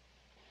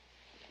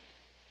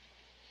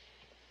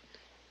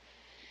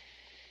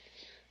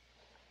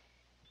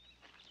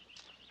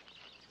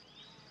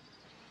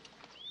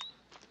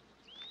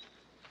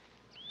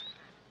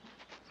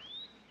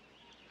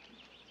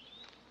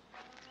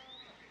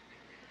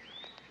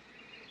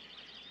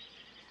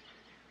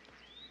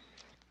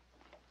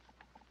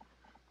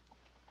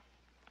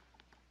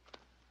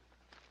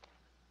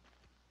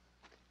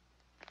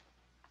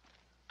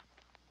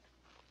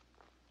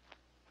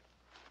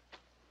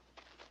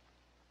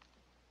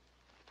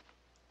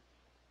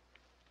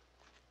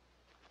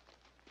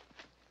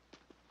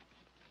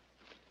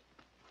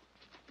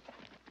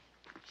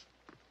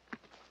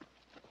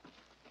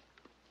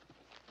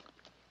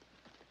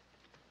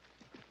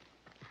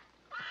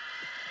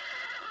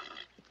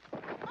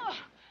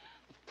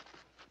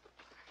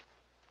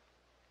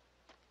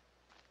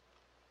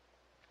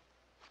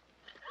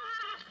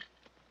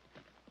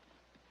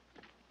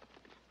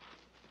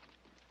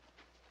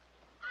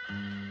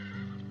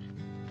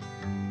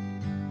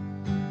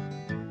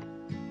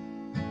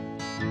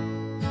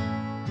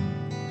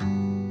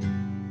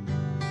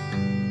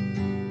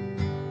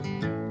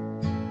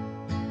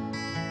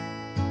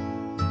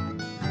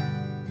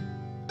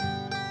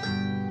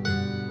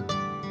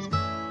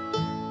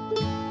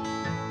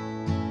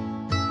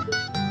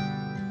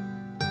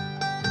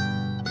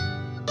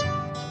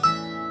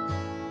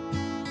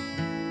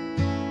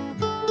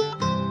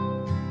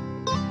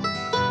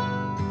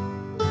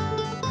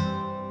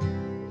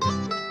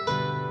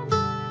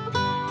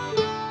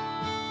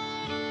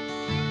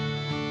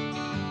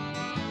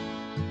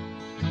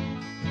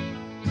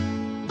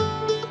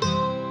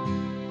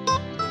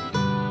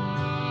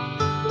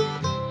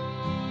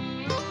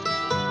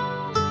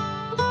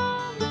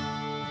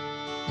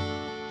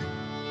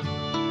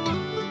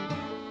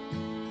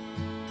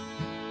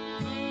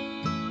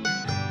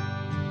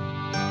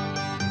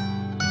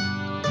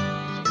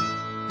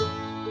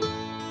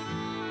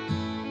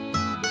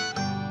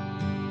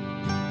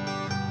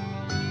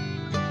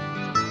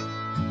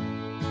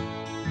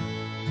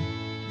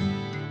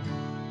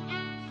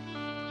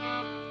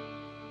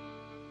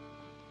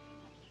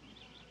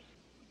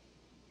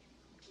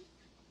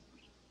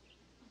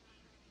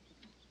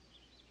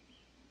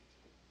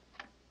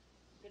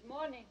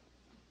 Morning.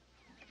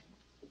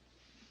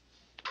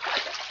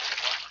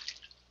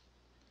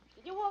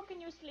 Did you walk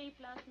in your sleep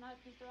last night,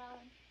 Mr.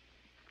 Allen?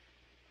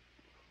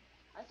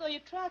 I saw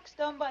your tracks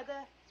down by the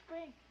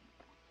spring.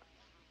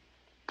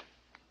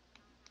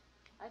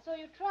 I saw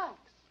your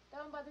tracks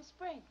down by the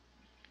spring.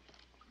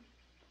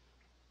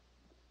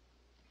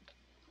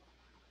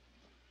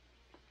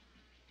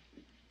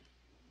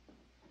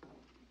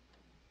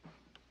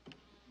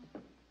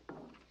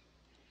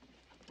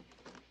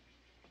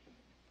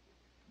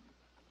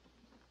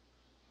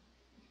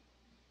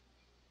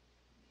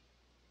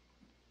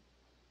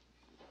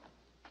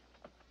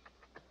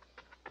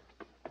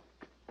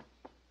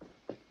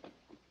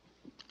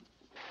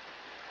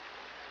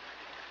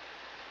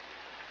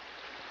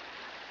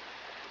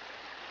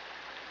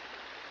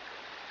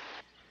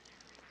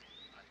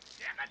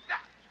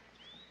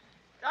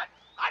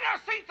 I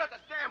never seen such a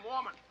damn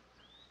woman.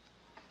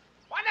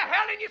 Why the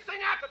hell didn't you sing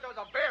out that there was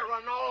a bear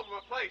running all over my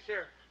place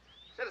here?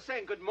 Instead of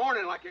saying good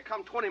morning like you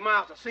come 20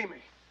 miles to see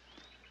me.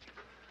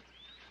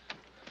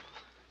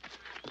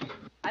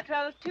 I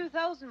traveled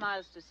 2,000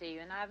 miles to see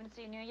you, and I haven't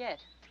seen you yet.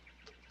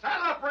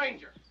 Saddle up,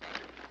 Ranger.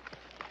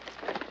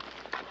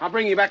 I'll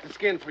bring you back the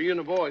skin for you and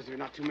the boys if you're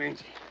not too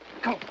mangy.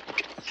 Come on.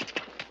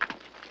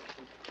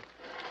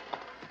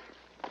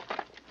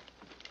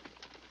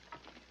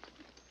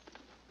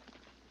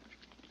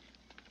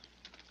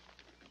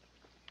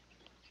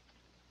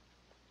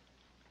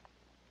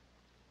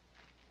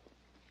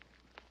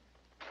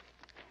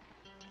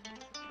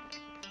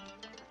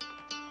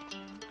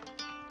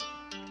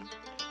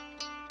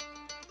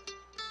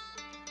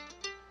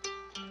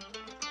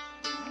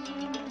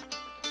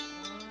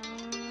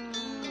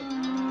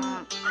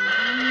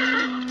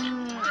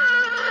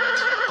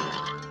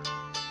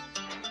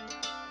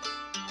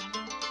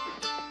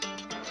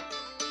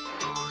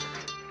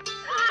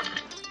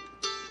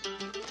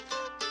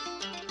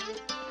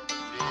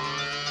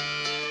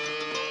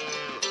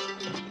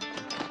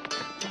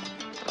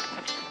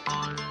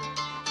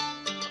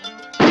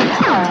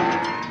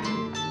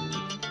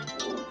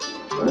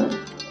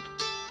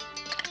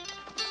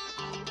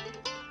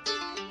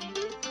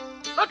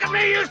 Look at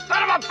me, you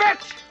son of a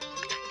bitch!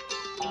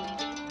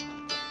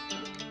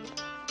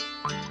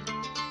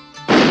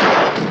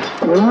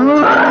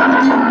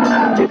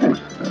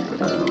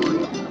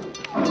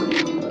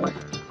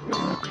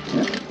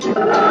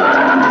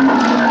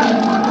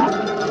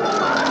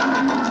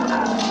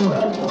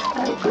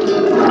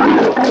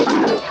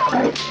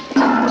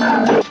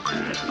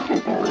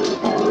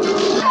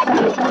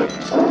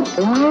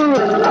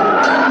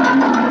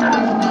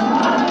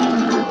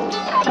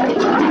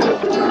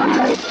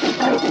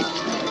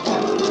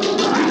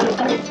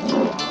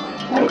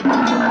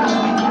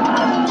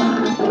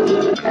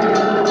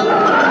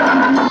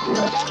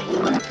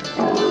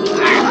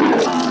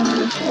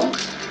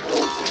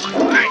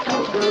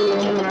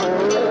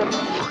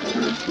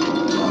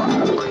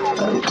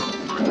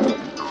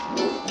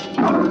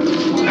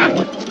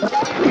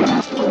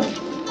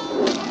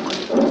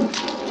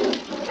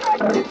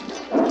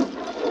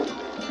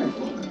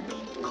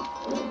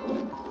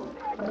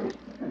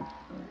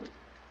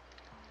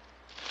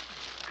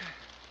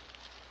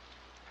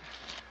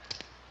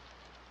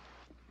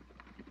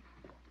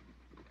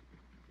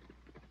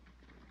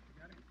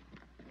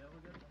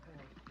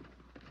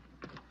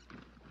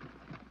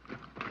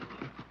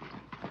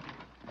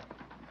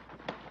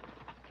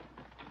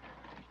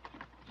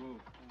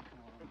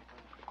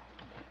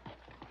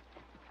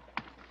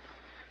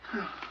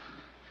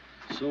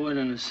 Sowing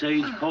and the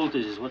sage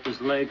poultice is what this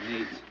leg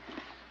needs.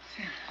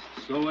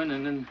 Sowing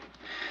and then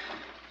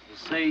the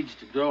sage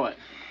to grow it.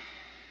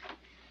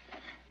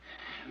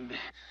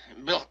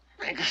 Bill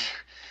Angus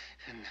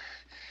and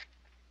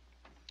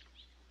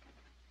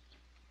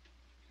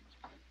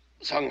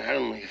Sung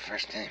Allen, your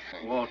first name.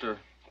 Walter.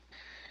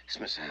 It's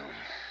Miss Allen.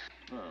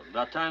 Well,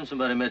 about time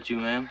somebody met you,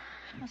 ma'am.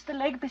 Must the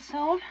leg be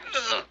sewn?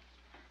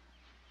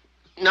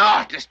 No,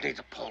 it just needs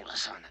a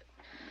poultice on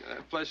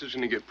it. Place is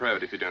going to get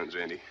private if you don't,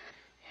 Zandy.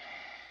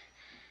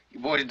 You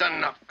boys done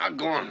enough. I'll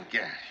go on.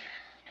 Get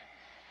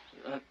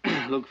out of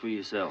here. Look for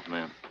yourself,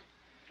 ma'am.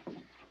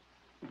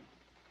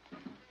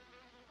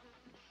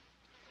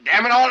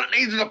 Damn it, all it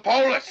needs is a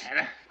poultice.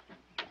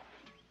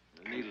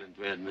 The needle and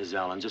thread, Miss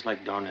Allen, just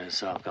like down in the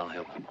South, I'll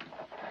help.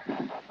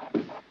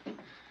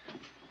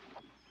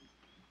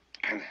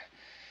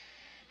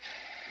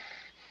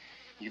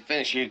 You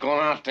finish, you going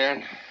out there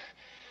and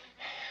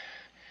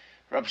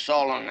rub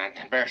salt on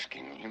that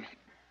bearskin, will you?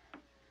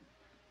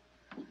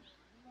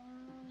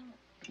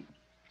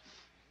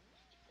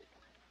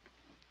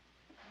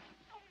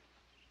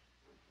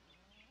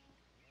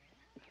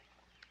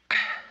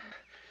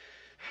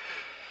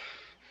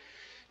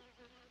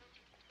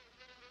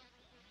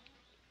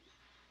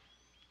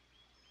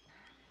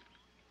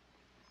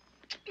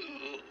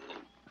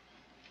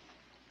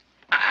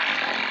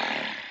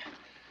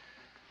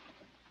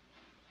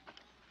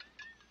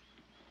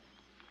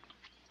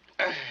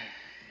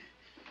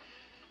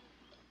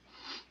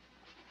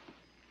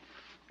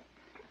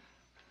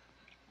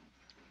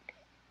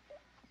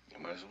 You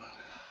might as well.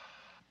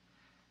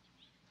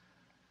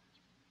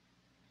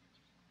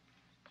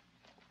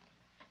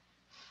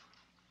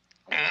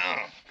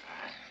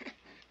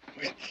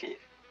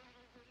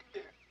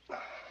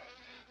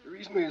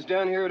 business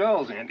down here at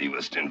all, Andy.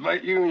 Was to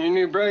invite you and your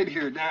new bride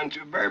here down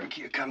to a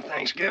barbecue come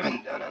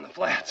Thanksgiving down on the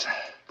flats.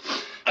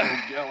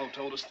 Gallo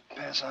told us to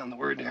pass on the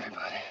word to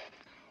everybody.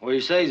 What do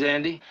you say,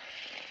 Zandy?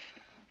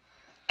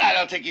 I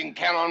don't think you can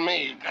count on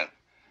me.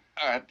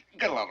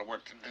 Got a lot of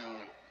work to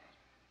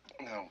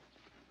do. No.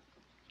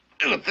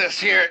 With this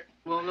here.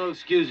 Well, no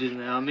excuses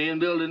now. Me and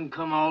Bill didn't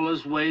come all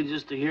this way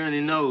just to hear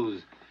any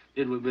no's,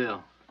 did we,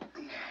 Bill?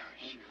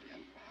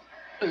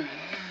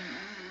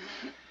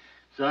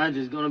 Sarge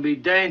is going to be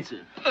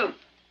dancing.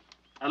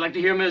 I'd like to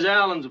hear Miss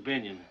Allen's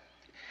opinion.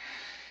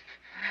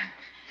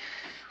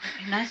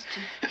 It'd be nice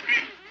to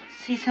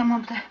see some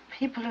of the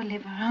people who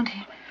live around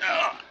here.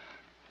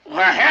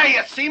 Well, hell,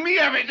 you see me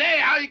every day.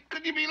 How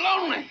could you be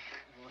lonely?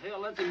 Well,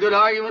 hell, that's a good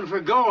argument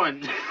for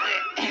going.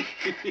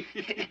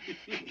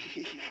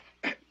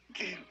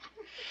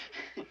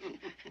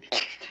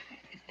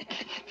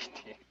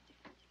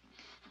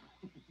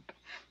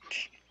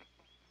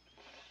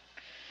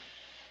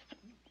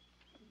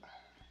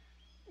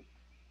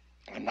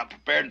 I'm not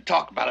prepared to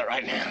talk about it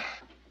right now.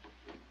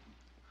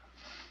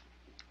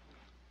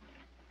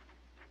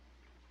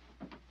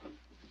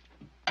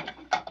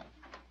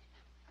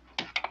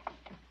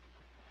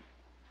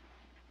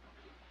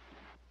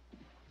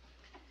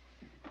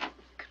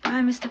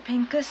 Goodbye, Mr.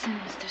 Pincus and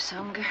Mr.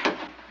 Songer.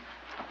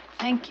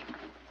 Thank you.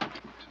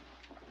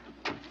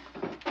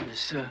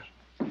 Miss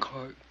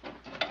Clark.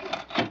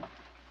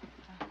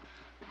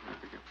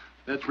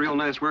 That's real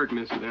nice work,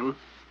 Mrs. Allen.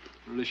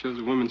 Really shows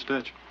a woman's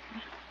touch.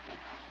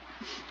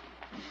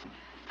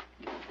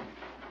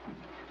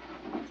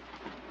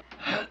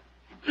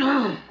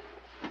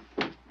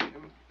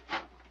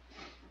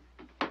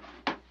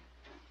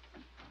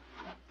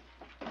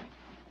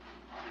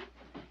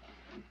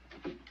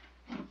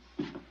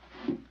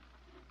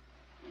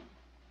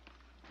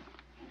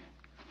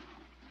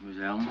 Miss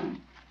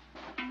Allen?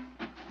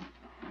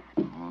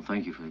 Well,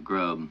 thank you for the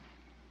grub.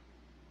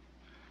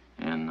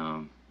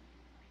 And,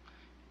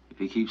 if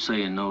he keeps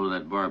saying no to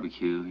that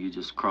barbecue, you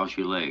just cross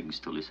your legs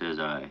till he says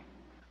aye.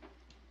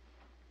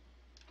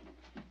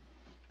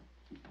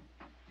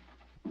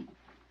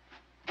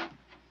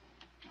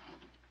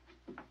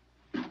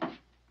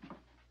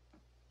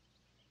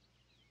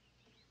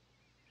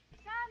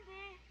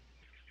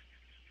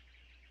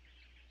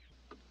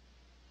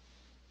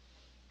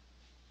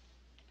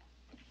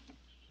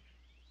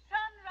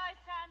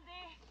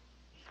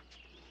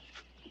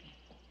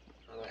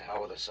 How the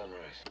hell with the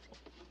sunrise?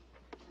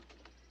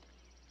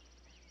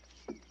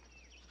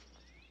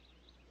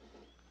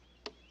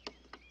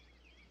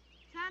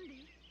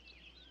 Sandy?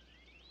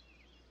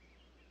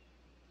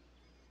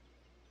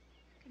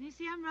 Can you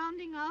see I'm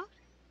rounding out?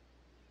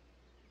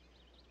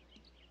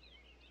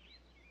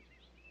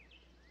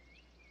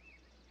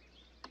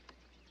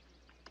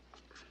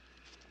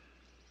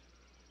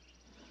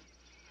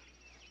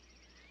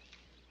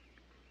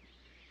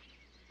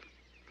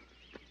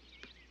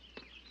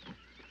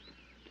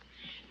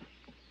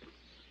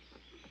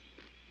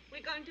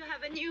 We're going to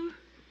have a new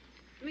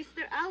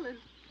Mr. Allen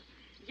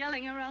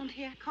yelling around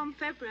here come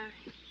February.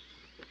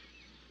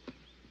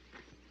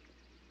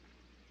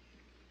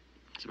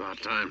 It's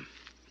about time.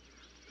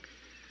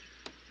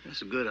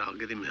 That's good. I'll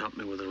get him to help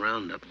me with the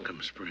roundup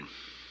come spring.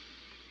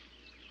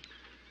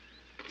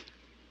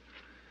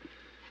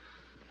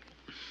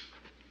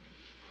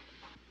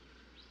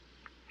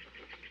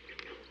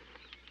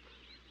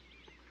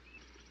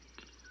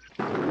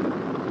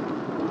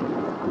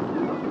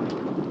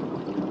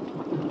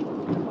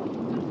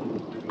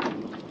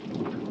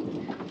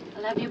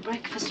 I'll have your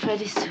breakfast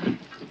ready soon.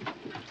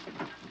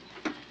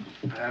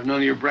 I have none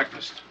of your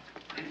breakfast.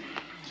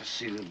 Just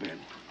see to the bed.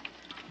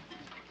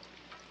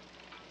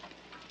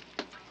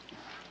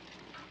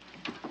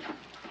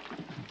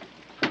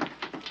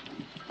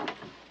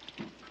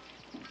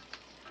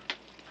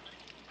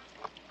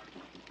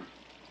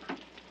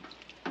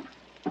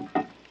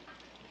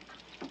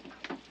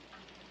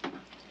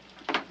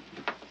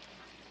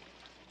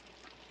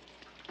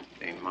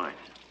 Ain't mine.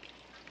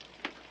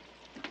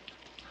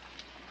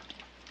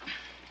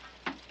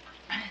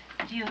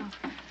 Do you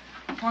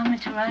want me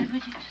to ride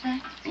with you today?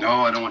 No,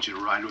 I don't want you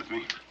to ride with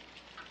me.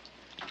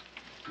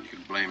 You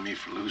can blame me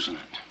for losing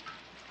it.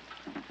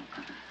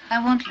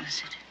 I won't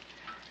lose it.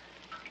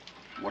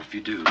 What if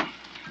you do?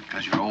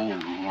 Because you're old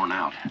and worn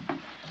out.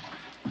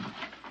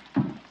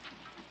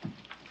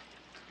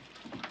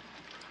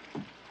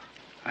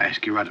 I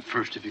asked you right at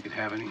first if you could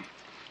have any.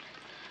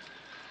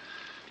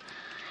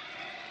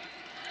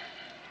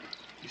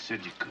 You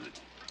said you could.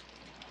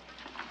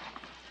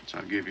 So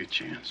I'll give you a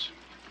chance.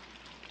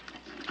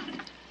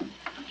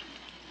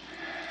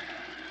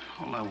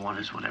 All I want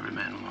is what every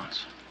man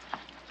wants.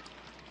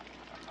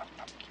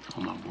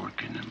 All my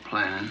working and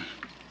planning.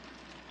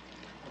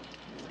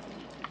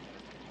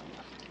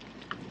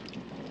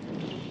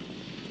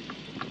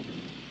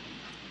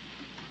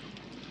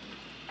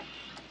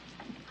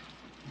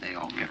 They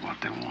all get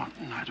what they want,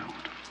 and I don't.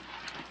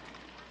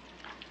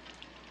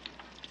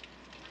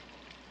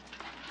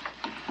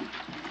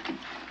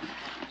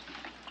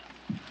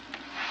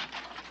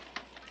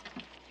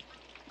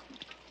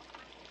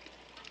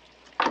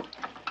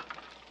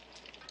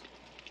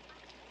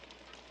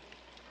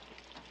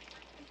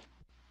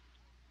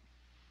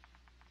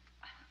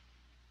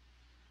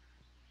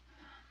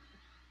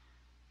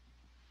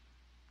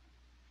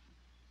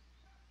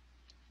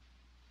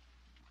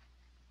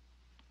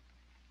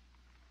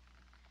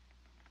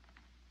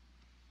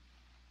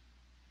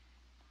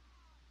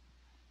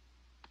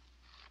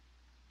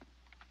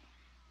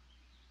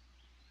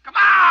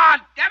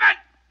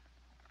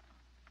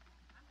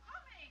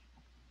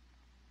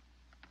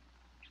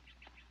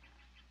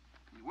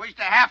 accomplished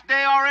a half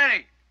day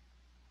already.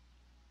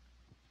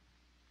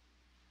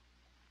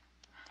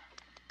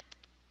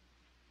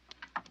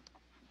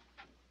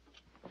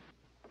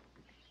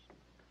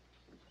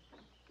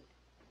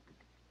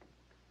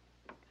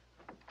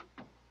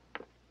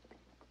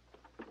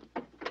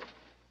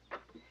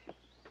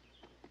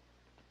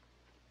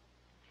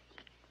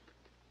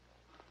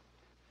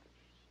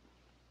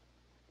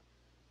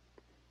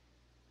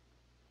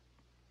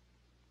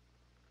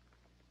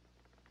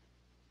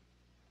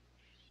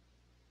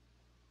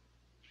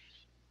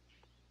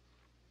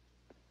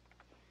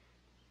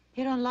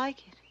 You don't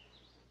like it?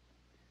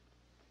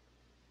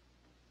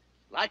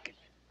 Like it?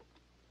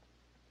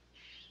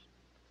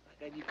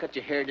 I got you cut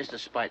your hair just to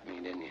spite me,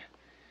 didn't you?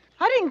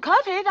 I didn't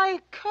cut it. I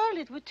curled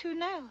it with 2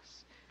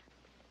 nails.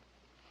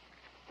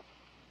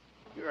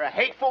 You're a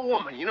hateful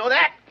woman, you know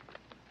that?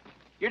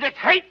 You're just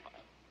hateful.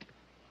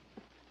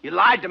 You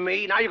lied to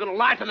me, now you're gonna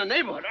lie to the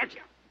neighborhood, aren't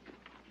you?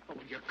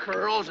 Over your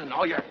curls and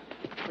all your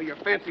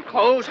fancy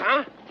clothes,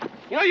 huh?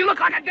 You know, you look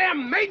like a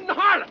damn maiden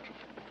harlot.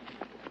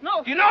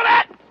 No. Do you know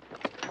that?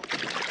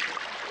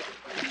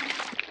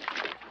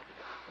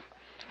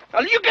 Now,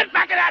 you get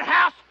back in that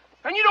house,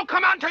 and you don't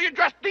come out until you're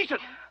dressed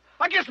decent,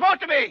 like you're supposed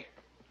to be.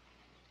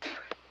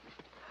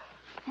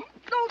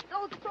 Don't.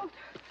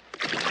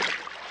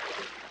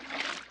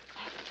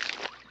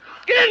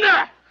 Get in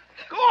there!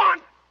 Go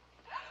on!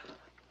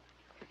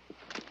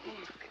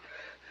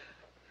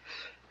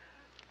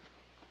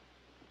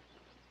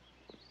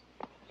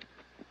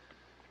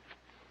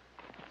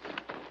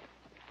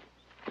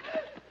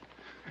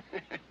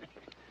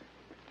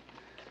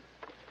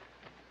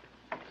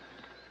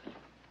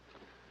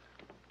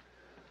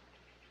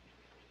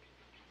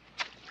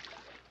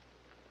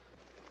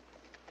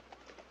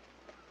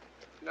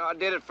 You know, I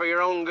did it for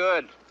your own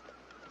good.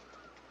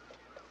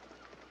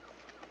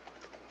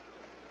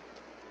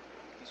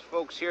 These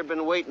folks here have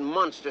been waiting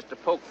months just to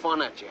poke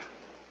fun at you.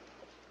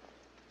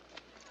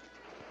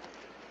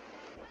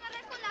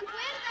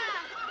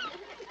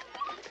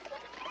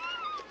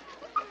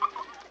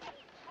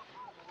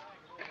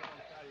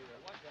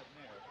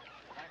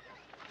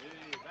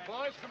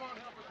 Boys, come on,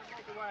 help us to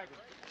move the wagon.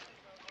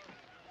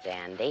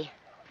 Sandy.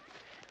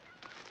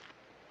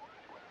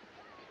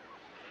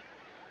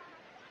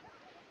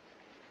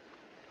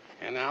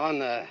 And Alan,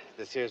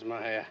 this here's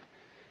my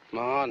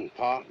ma and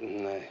pa,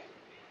 and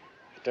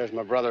there's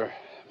my brother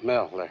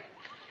Mel there.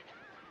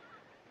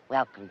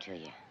 Welcome to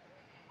you.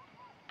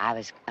 I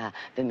was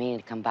been meaning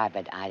to come by,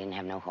 but I didn't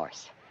have no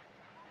horse.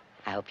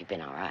 I hope you've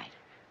been all right.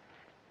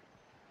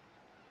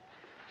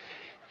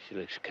 She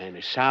looks kind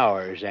of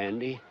sour,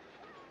 Sandy.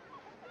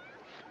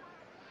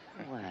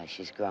 Well,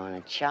 she's growing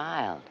a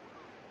child.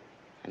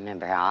 I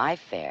remember how I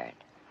fared.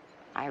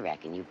 I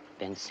reckon you've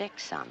been sick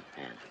some,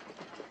 man.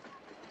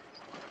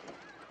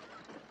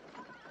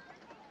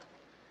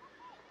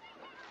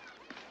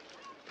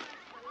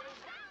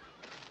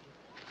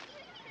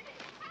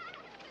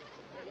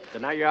 So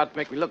now you're out to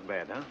make me look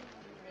bad, huh?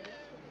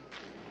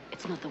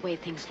 It's not the way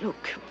things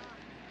look.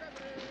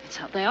 It's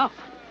how they are.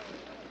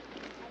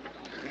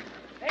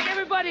 Hey,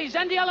 everybody,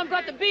 Sandy Allen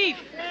brought the beef.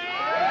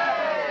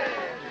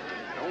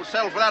 Don't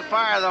settle for that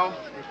fire, though.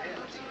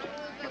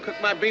 I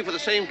cooked my beef with the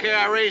same care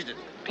I raised it.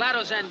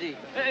 Claro, Sandy.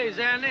 Hey,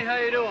 Sandy, how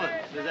you doing?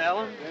 This is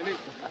Alan? Sandy?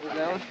 This is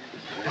Alan?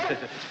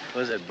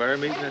 Was that bear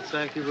meat in that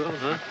sack you brought,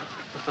 huh?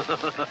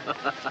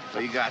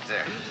 What you got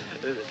there?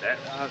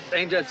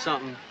 Ain't that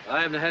something?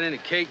 I haven't had any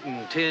cake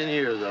in 10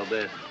 years, I'll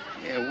bet.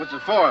 Yeah, what's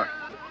it for?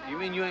 You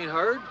mean you ain't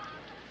heard?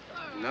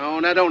 No,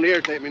 that don't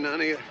irritate me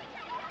none either.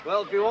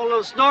 Well, if you want a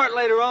little snort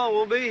later on,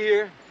 we'll be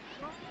here.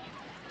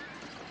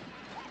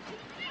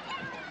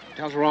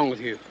 What's wrong with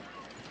you?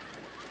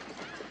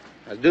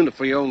 I was doing it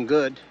for your own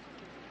good.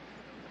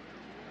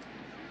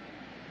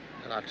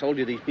 And I told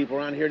you these people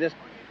around here just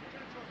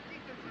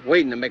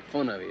waiting to make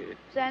fun of you.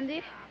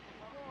 Sandy?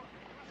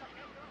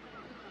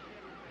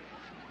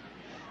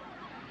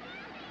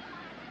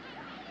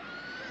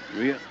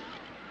 Maria?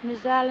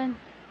 Miss Allen?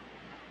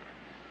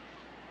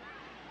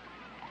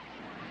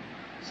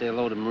 Say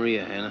hello to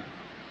Maria, Hannah.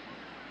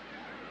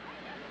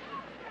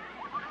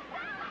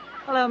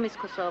 Hello, Miss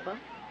Kosovo.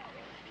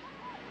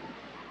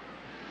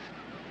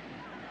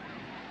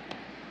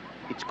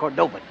 It's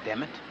Cordova,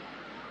 damn it.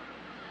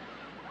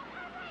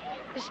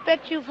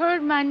 Expect you've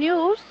heard my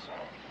news.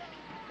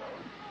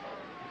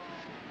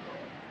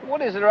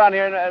 What is it around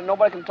here?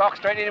 Nobody can talk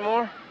straight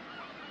anymore?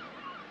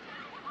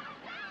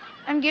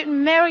 I'm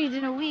getting married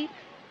in a week.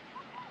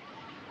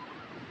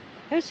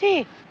 Who's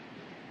he?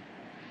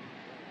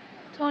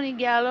 Tony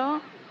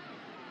Gallo.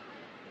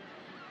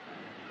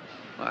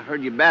 Well, I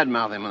heard you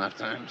badmouth him enough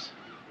times.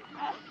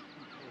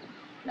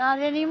 Not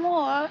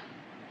anymore.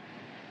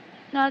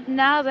 Not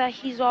now that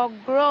he's all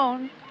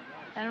grown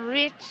and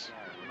rich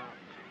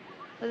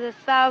with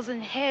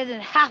 1,000 head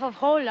and half of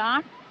hold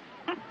on.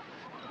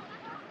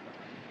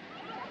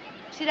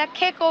 See that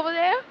cake over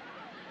there?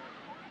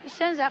 He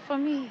sends that for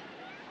me.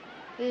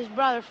 With his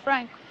brother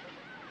Frank.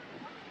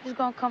 He's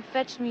gonna come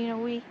fetch me in a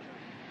week.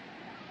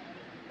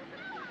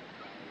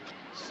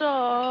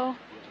 So,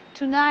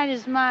 tonight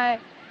is my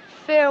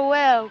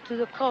farewell to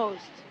the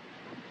coast.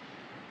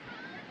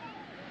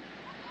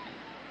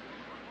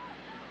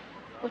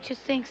 What you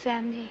think,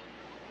 Sandy?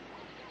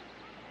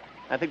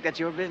 I think that's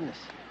your business.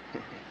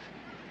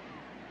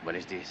 What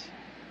is this?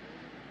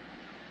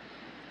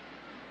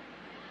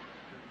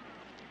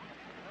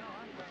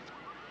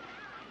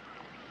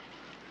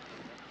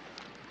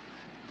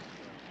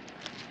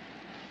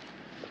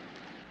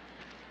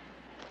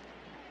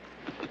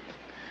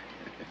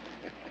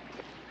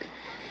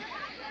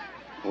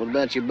 What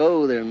about your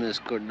bow there, Miss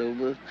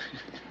Cordova?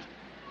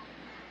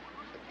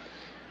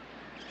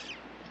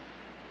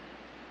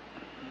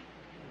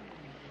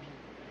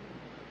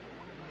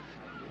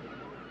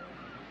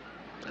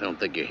 I don't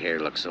think your hair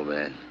looks so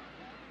bad.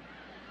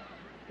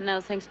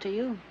 No, thanks to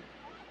you.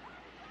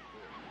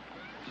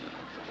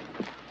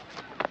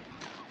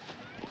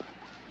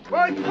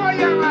 Voy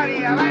polla,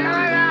 María. Baila,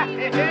 baila.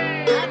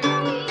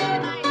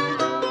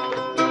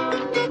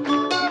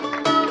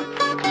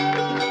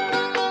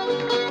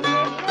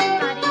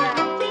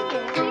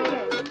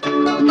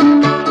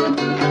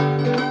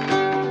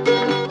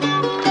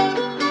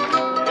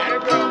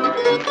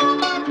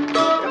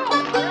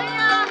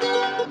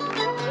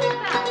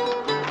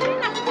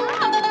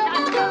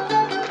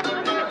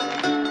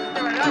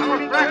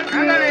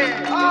 ¡Ándale!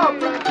 ¡Oh,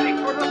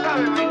 Francisco no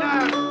sabe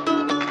bailar!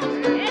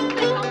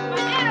 ¡Este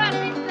compañero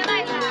así se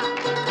baila!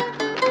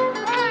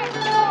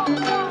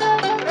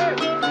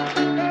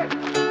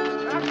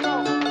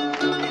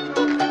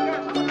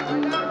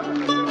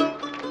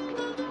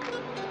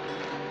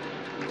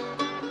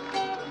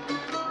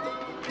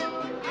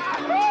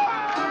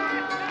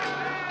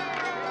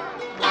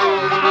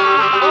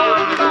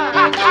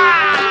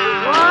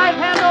 Right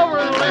hand over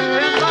and left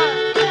hand back.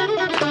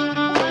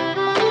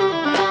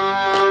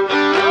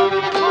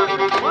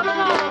 One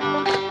another.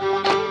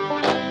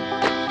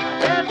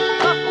 Head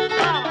shuffle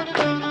down.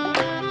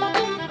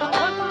 Now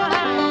one to the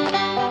hand.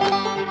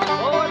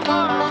 Forward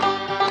march.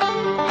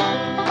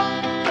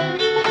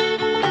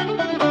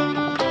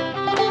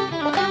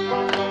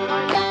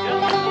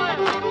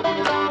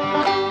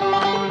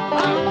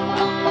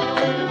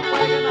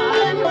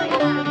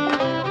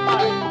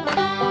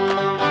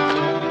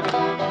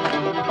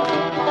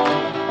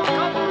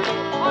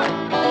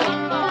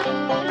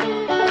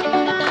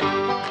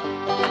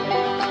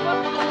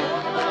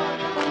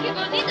 ¡Qué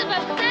bonito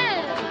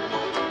pastel!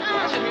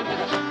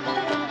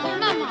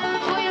 Mamá,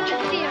 voy a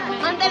vestirme.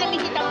 Ándale,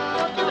 mijita.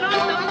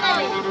 Pronto,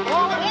 ándale.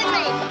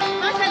 Vuelve.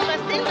 Pasa el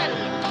pastel,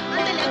 María.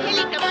 Ándale,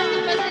 Angélica, pasa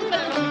el pastel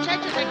para los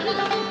muchachos aquí.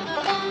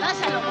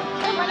 Pásalo.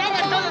 Ojalá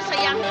hayan todos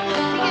allá.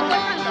 Sigue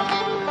cortando.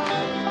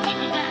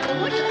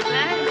 Muchas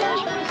gracias.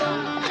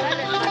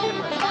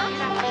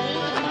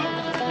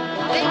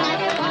 Venga.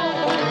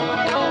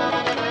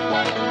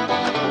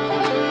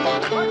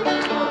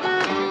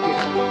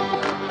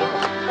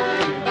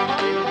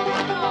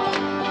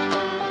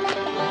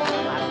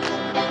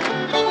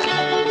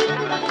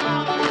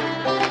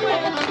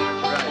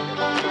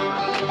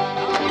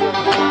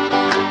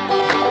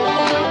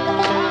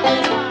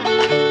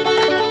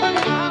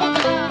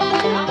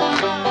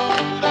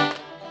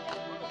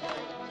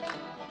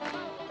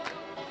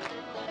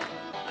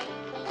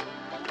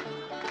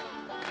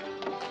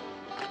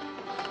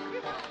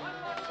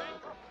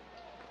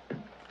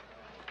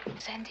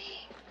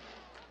 Sandy.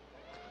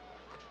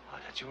 Oh,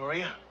 that's you,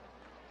 Maria?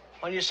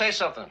 Why didn't you say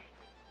something?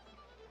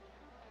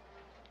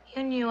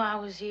 You knew I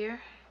was here.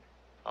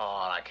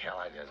 Oh, like hell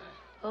I didn't.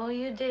 Oh,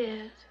 you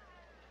did.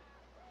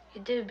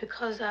 You did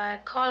because I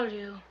called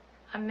you.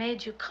 I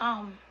made you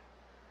come.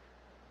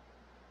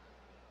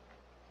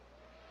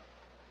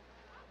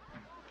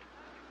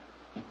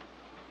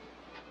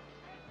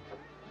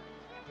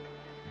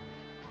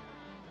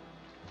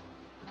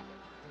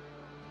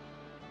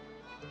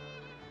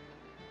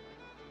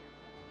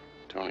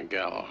 Tony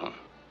Gallo, huh?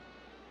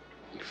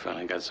 You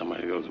finally got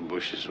somebody to go to the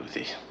bushes with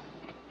you.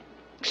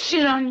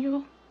 Shit on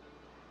you.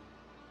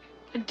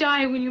 I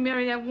die when you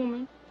marry that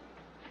woman.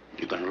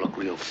 You're gonna look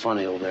real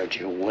funny over there at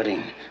your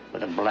wedding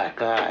with a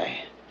black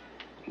eye.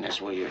 And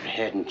that's where you're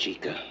heading,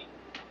 Chica.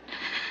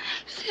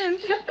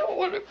 Sandy, I don't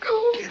want to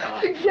go. Get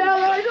out.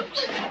 Gallo, I don't.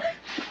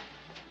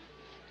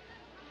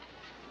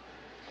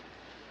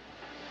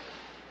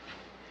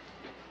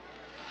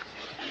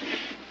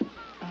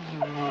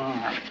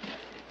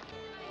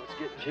 It's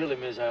getting chilly,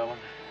 Miss Allen.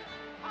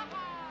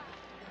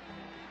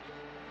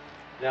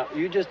 Now,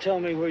 you just tell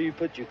me where you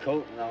put your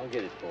coat, and I'll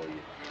get it for you.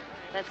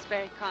 That's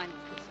very kind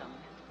of you, son.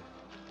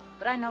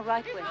 But I know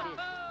right where it is.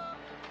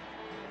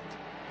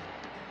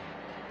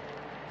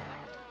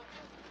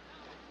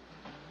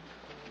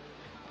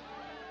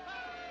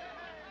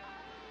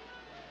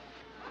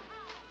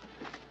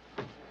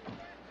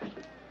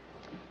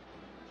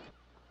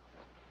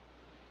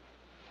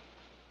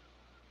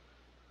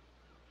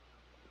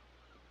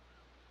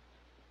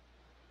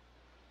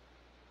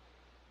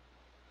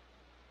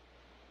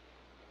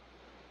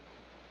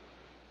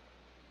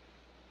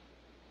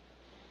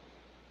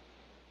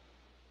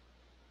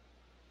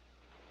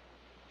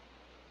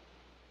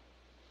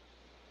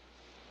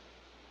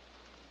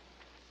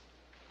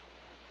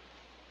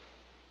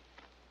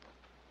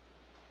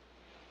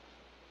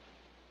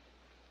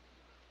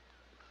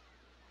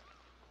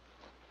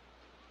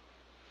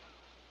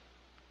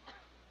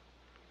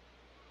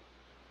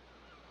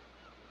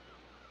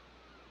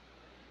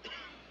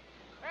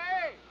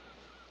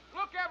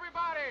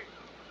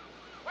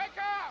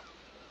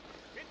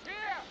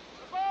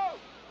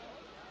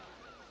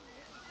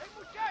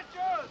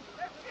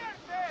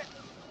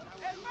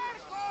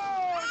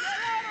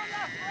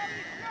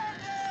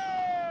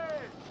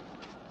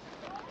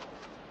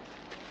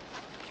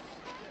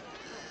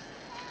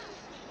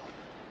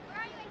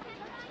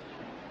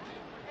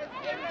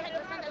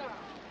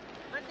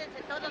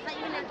 todos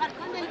ahí en el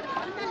barco. Ándale,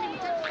 ándale,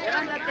 muchachos.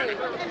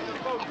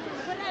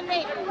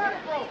 Ándale. Ándale.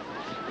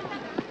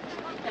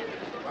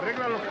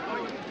 Arréglalo.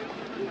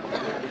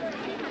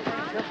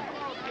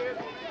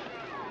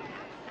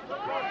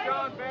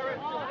 John Barrett.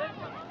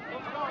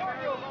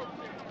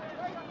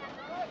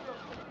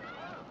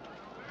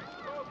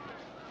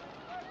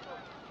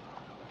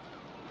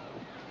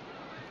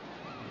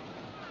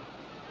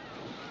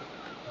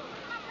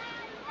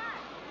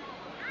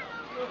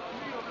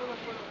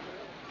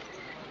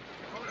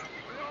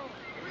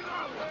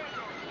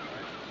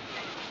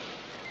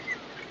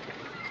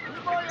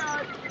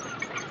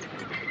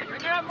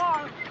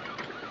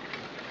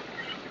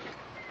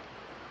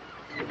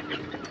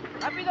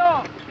 ¡Rápido!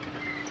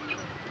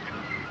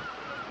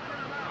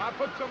 I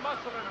put some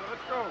muscle in her.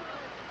 Let's go.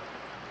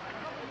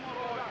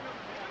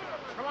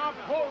 Come on,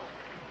 pull.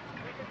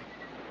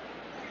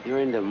 You're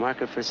in the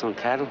market for some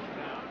cattle?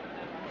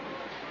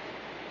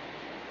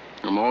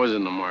 I'm always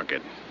in the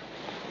market.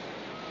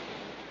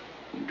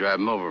 You drive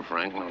them over,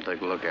 Frank, and I'll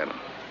take a look at them.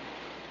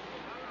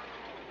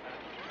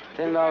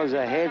 $10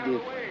 a head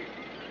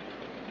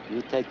if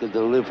you take the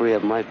delivery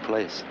at my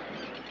place.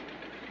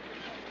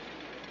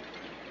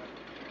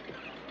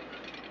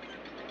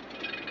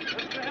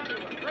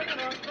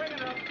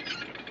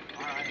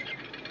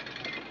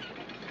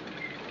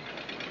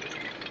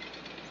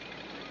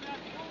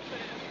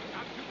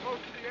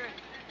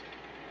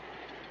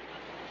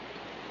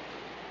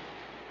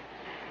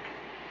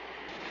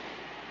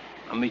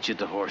 I'll meet you at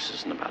the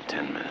horses in about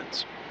 10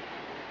 minutes.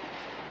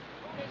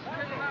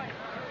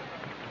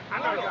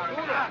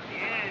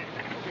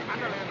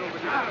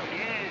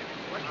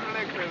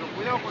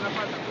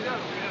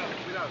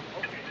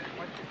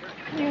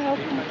 Can you help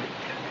me?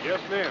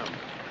 Yes, ma'am.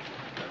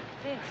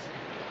 Yes.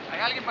 ¿Hay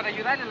alguien para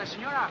ayudarle a la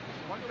señora?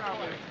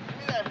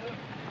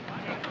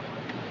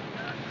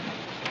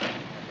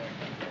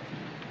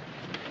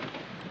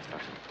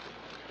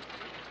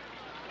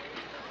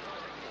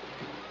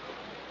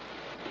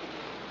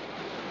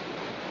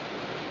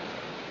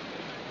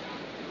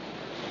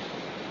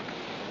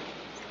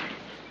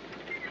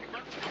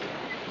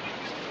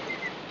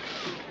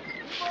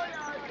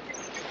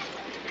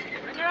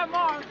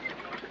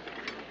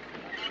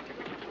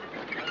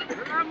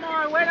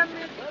 Wait a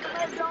minute.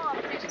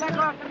 It's back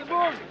off in the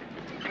boom.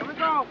 Here we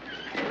go.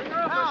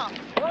 Now.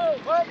 Whoa,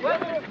 whoa,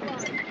 whoa.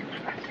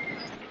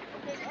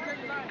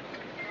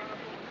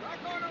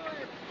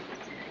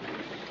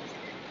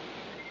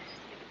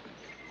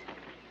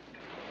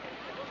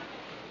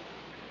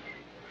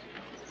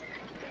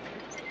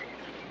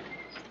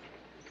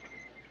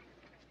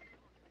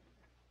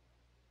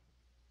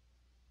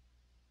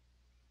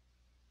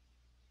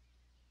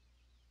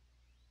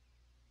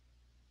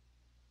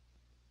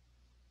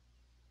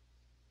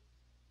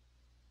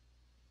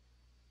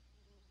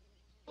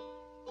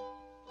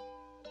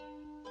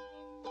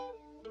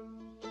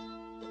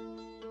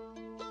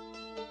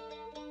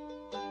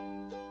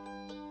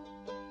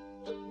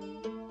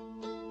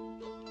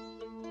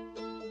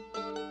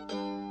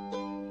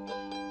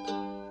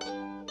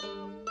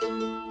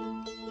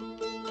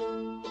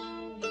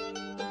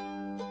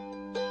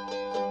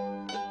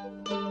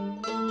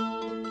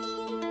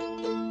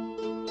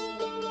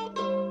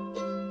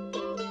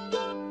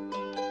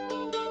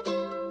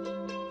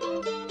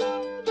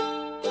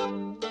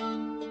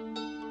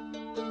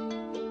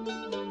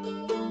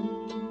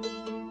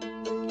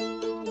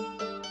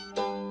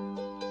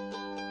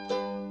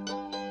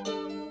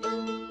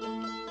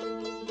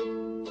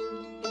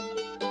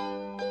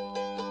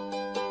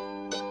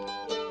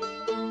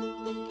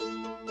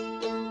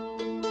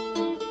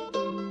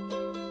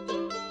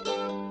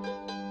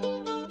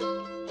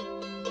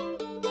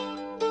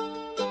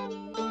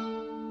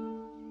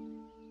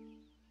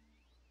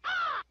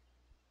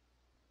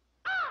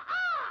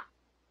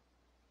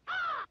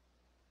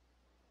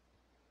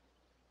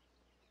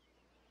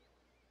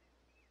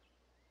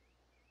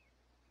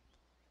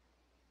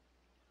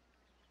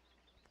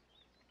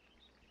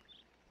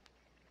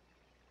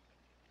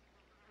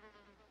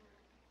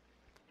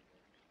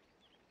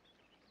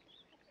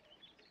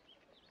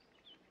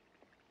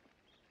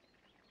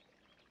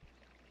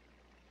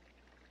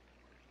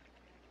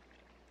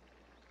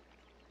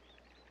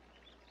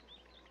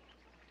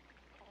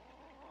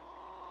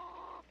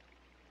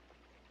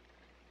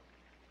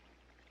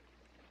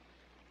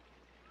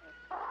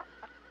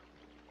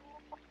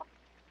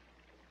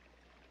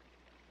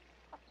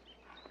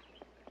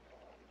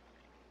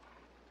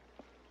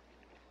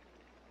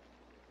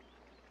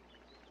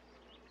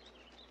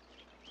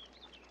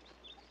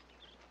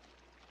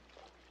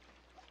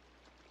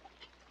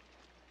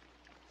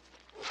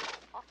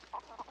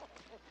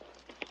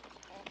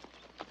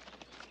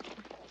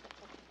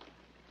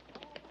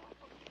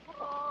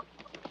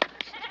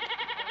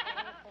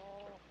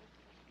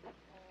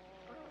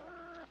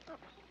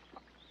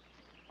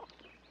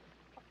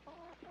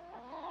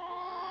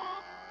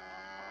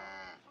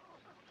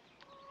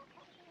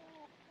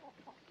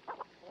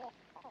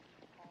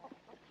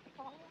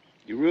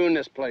 You ruined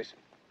this place.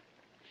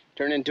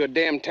 Turned into a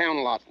damn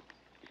town lot.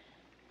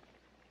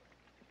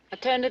 I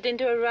turned it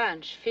into a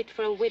ranch fit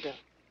for a widow.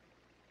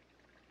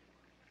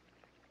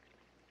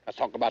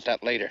 I'll talk about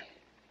that later.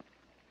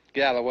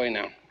 Get out of the way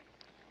now.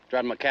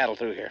 Driving my cattle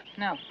through here.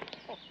 No.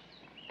 What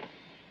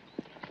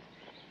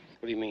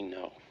do you mean,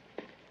 no?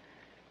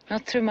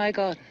 Not through my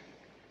garden.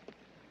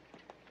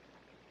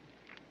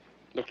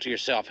 Look to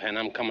yourself, Hen.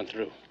 I'm coming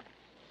through.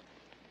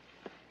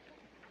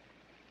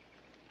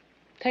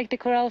 Take the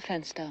corral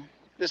fence down.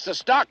 This is the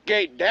stock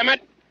gate, damn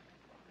it!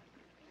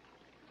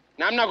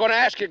 Now, I'm not going to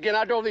ask you again.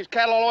 I drove these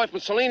cattle all the way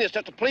from Salinas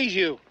just to please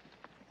you.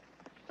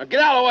 Now, get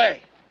out of the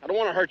way. I don't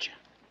want to hurt you.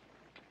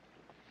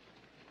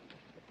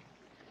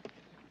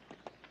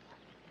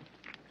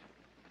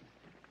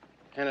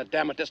 Hannah,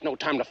 damn it, there's no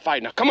time to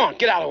fight. Now, come on,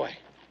 get out of the way.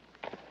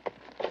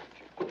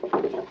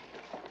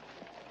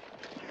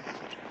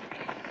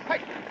 Hey,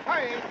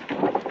 hey.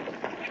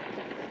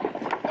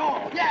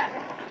 Oh, yeah,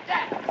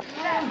 yeah,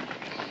 yeah.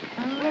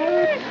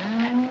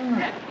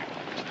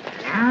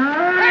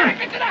 Hey,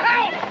 get to the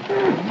house!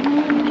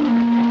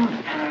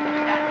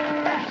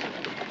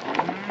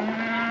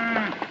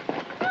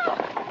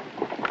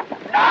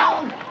 No!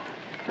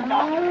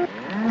 No!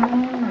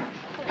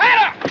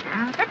 Hannah!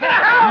 Get to the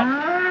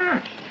house!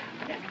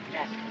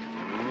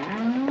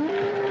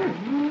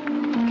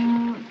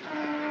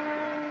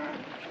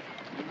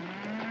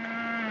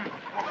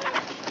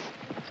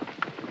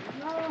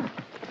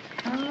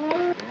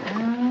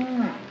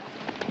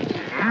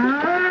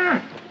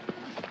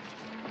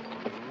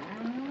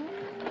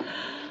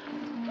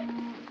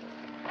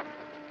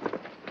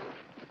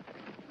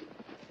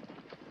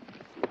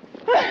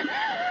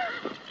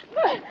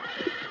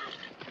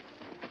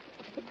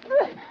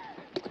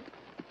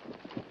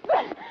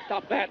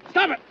 Stop that.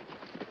 Stop it!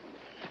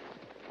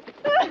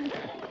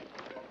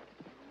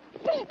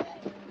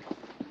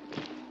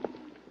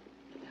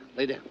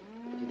 Lay down. Lay down.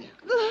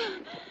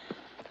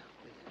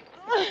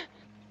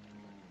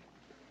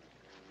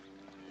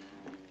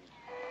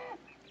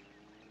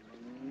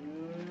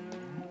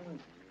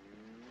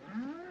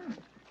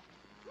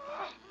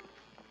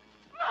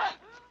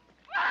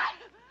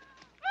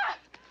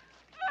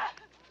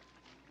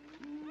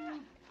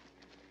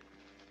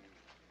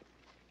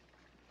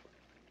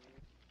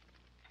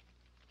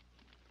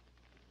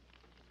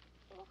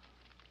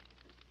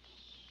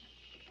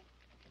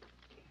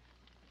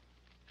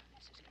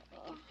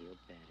 Feel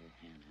better,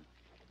 Hannah.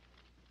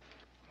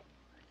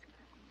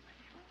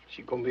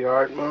 She gonna be all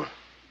right, Ma?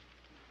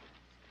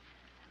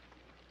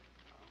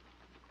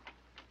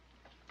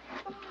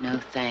 No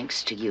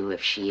thanks to you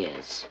if she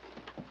is.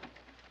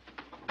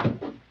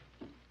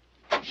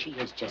 She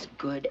is just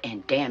good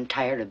and damn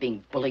tired of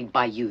being bullied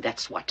by you,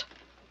 that's what.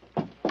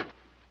 What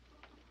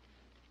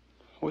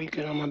are you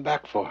getting on my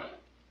back for?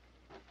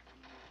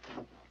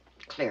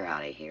 Clear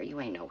out of here. You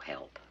ain't no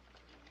help.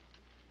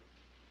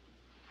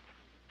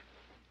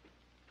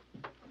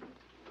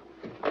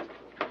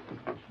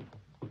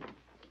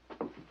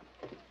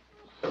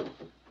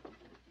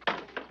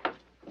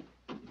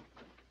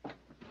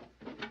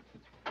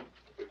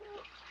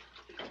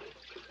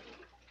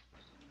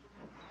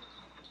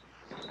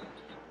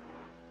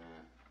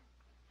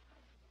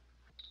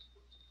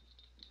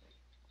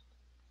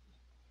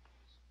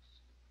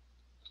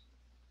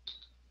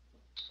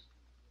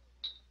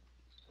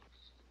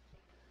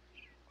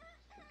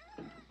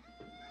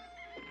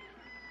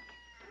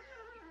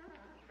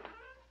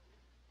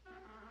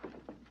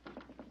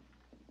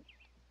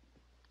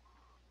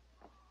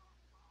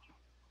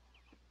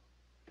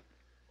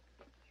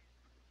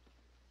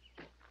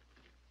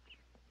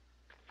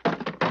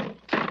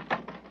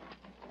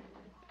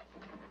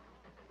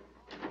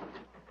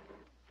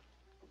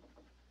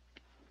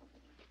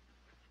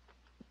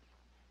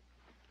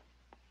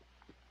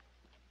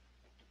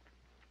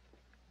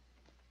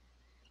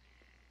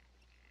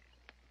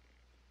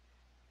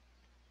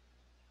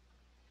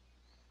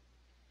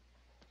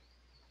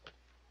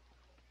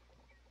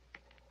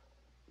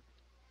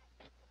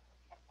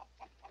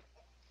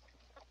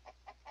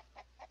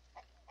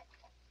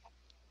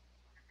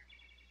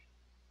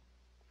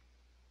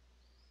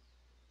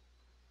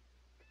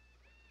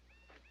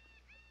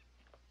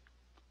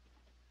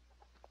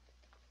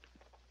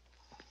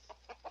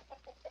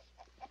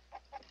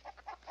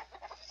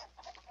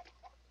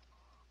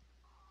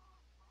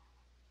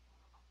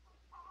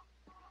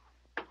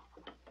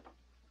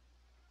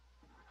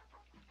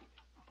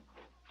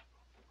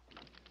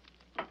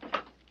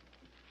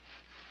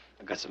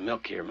 I got some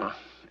milk here, Ma.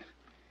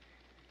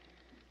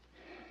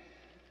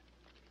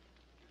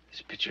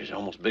 This pitcher is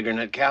almost bigger than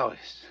that cow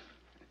is.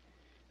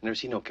 Never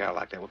seen no cow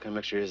like that. What kind of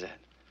mixture is that?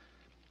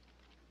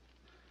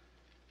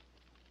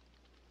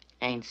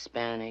 Ain't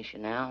Spanish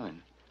and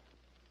Allen.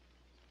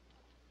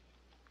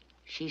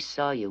 She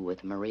saw you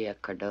with Maria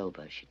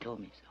Cordova. She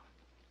told me so.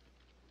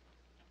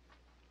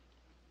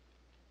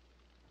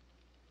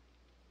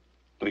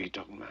 What are you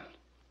talking about?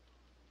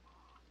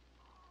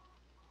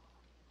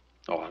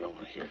 Oh, I don't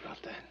want to hear about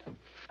that.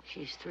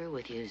 She's through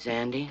with you,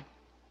 Zandy.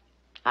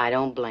 I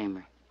don't blame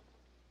her.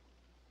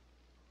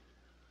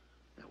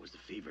 That was the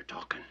fever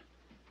talking.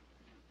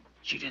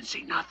 She didn't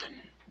see nothing.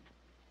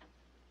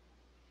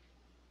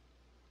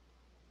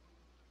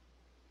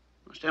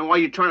 Understand why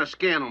you trying to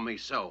scan on me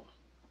so?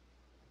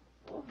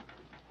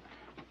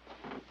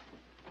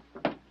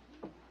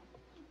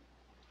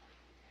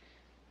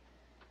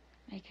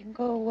 Make him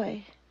go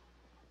away.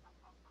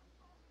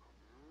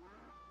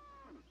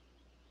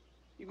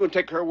 You gonna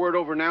take her word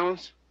over an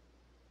Allen's?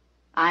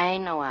 I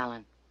ain't no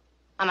Allen.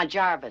 I'm a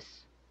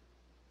Jarvis.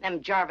 Them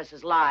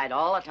Jarvises lied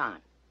all the time.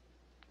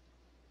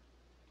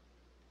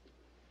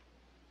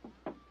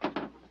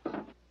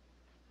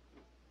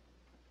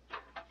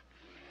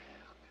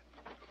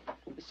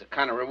 This is the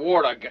kind of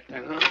reward I get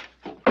then, huh?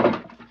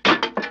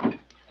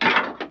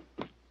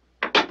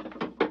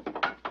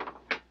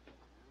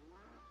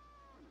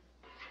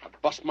 I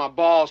bust my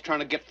balls trying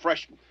to get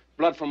fresh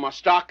blood from my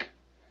stock.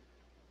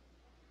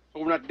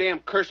 Over in that damn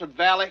cursed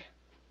valley.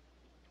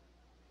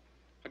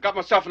 I got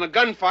myself in a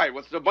gunfight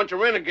with a bunch of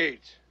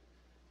renegades.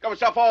 Got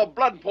myself all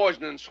blood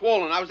poisoned and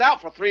swollen. I was out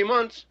for 3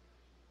 months.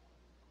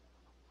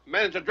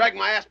 Managed to drag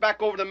my ass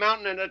back over the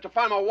mountain and to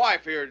find my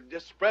wife here,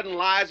 just spreading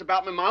lies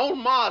about me. My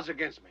own ma's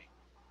against me.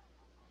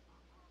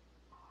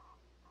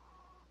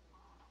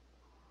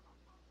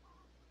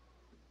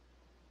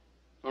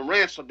 My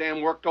ranch so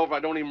damn worked over I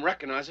don't even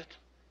recognize it.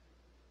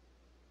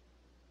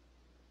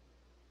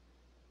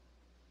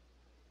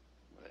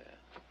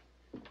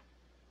 Well,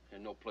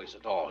 there's no place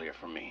at all here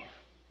for me.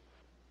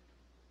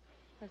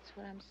 That's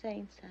what I'm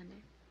saying,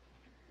 Sandy.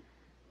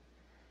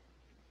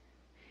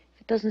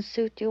 If it doesn't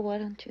suit you, why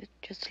don't you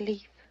just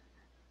leave?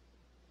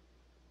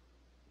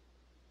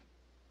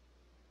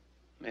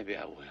 Maybe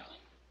I will.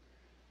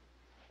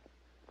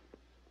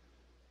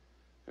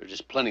 There's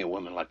just plenty of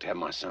women like to have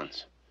my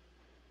sons.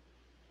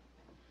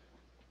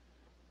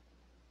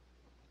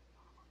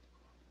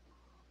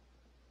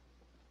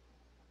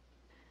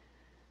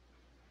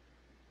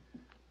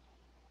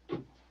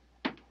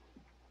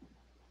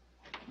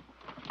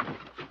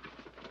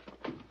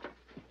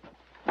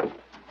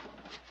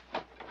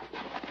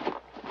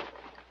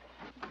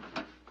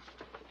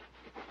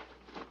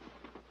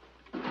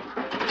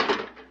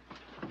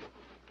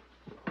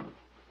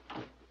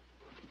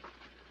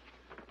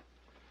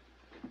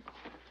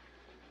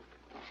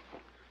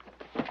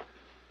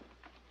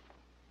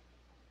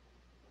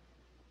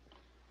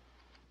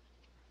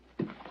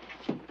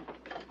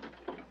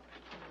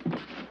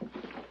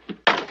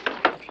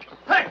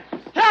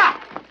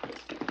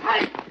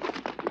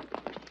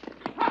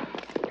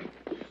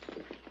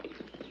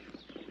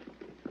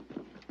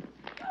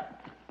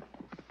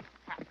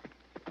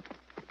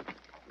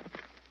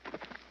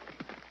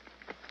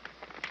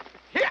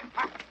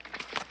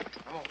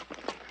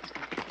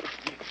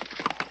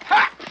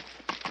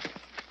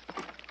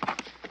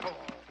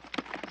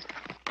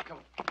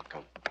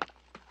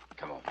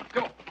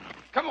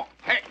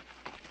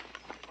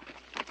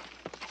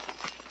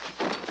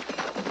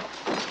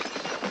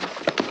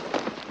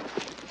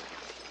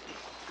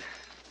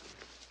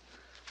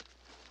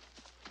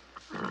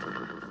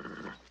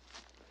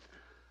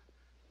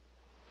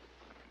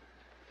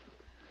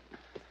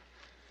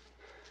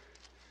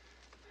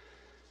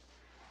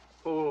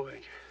 Oh,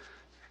 Ranger.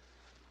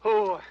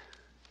 Oh.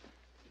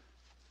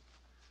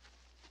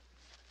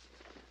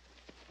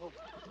 Oh.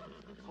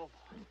 Oh.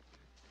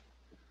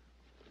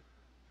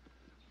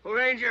 Oh,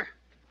 Ranger.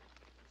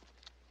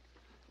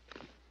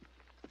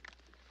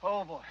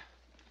 Oh, boy.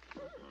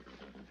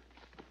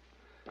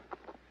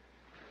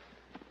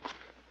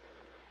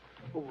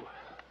 Oh.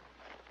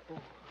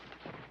 Oh.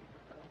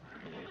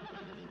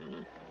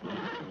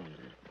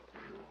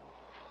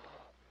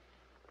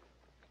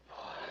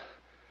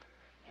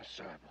 I'm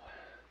sorry, boy.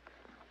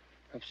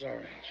 I'm sorry,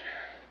 Ranger.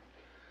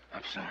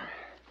 I'm sorry.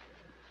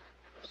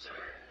 I'm sorry.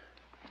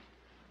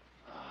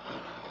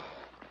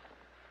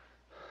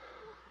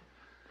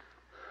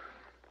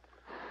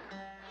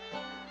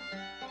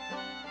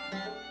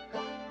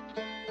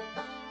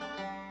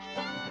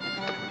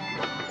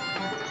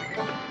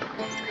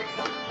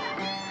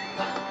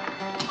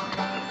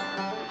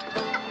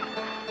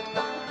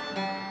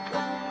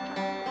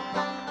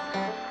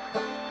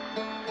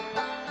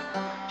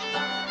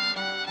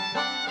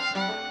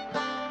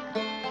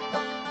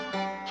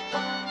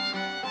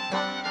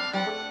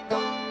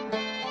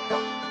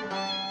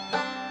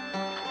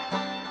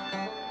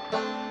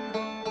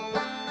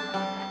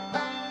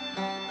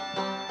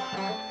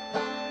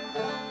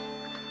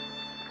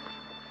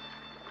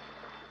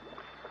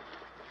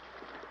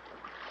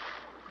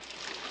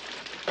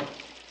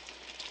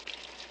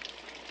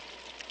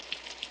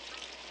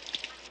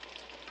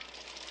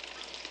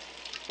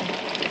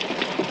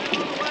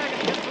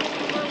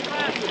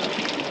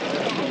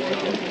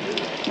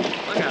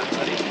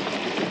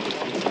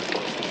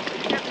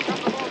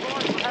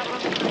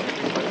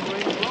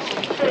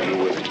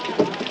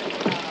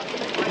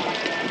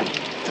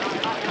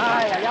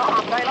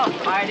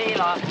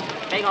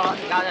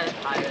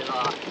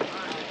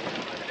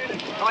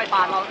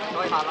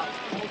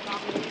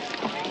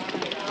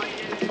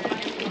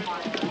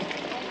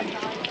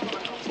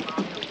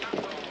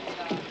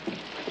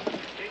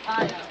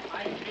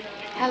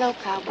 Hello,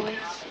 cowboys.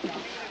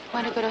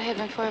 Want to go to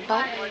heaven for a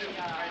buck?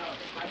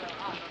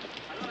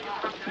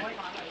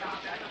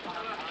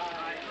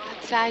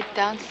 Outside,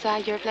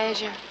 downside, your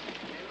pleasure.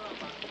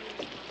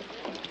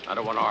 I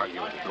don't want to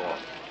argue with you. Go on.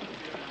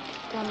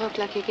 Don't look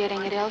like you're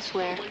getting it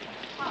elsewhere.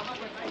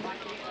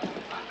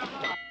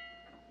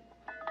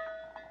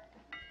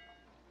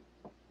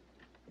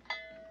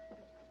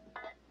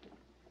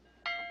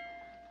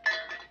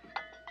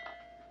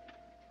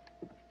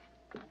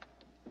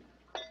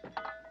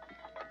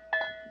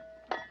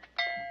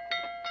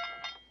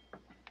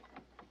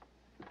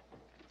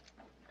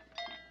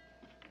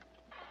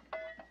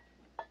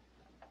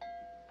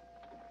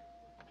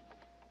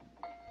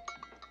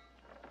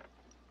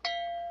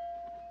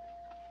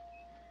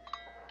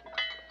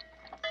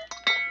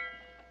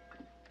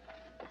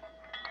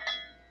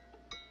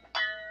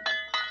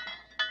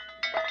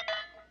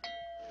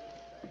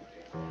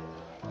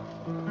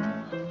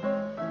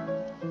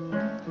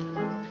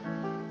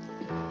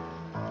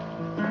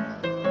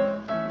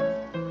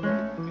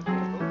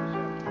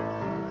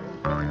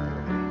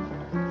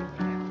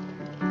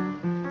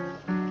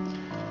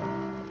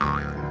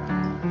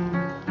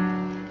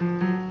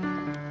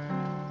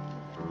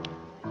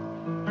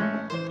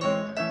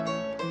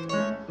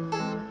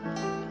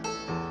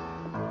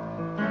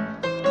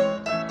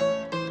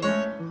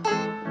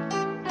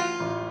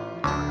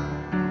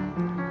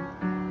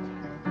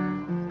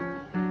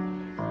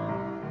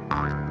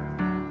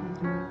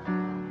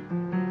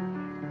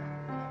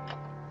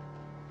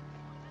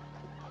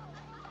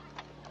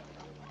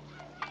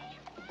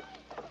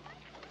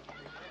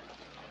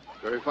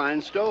 Very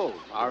fine stove.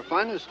 Our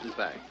finest, in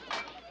fact.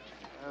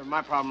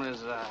 My problem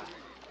is, I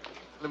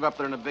live up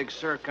there in the Big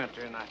Sur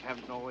country, and I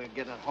have no way of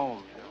getting it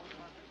home, you know.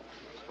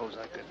 Suppose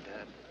I could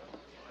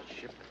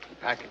ship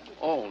it, pack it.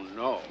 Oh,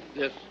 no.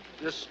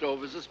 This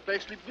stove is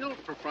especially built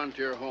for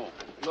frontier home.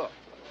 Look,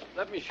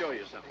 let me show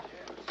you something.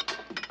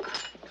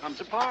 Comes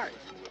apart.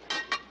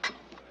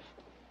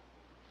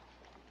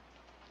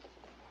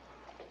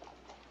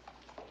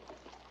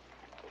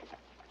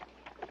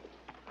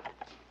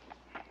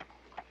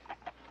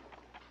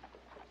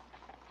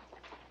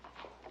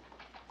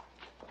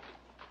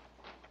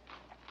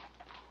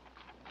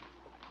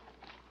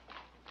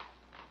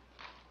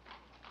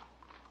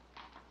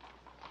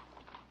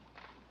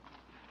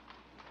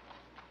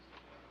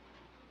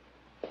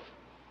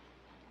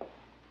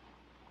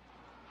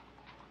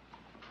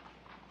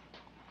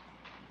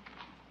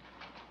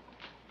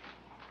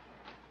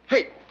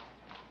 Hey!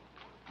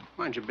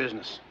 Mind your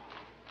business.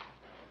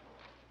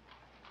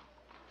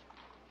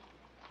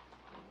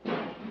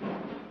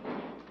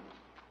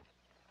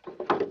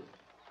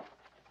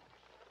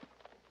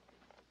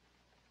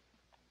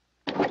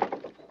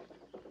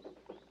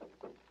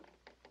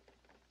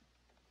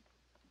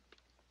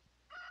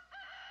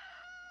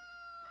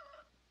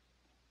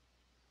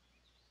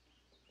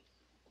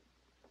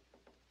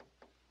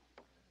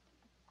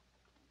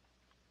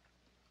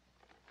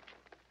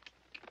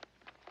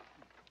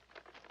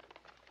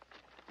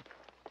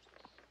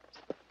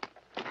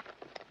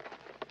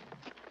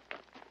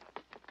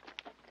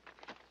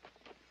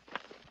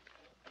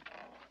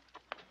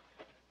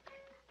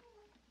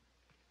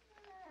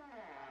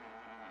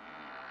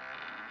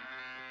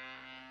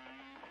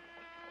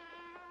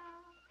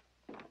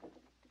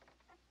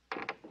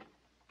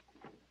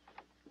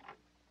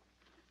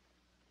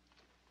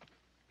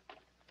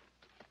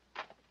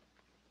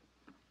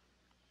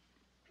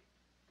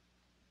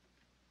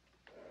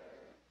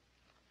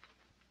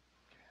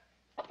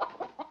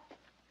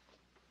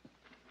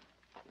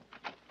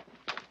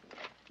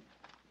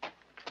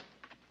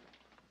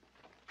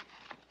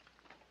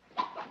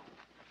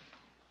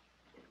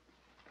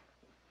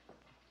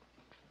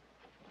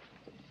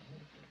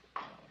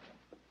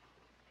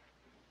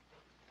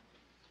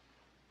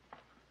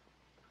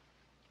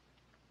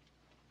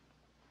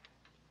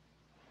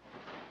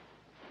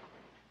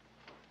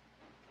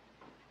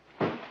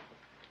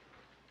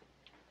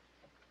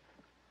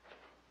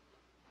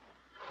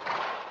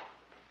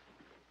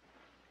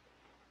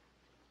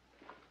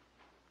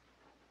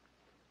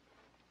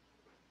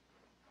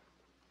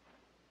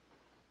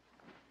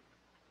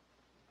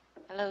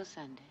 Hello,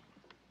 Sunday.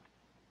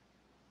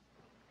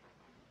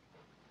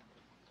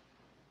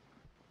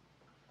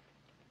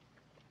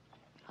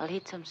 I'll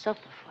heat some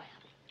supper for you.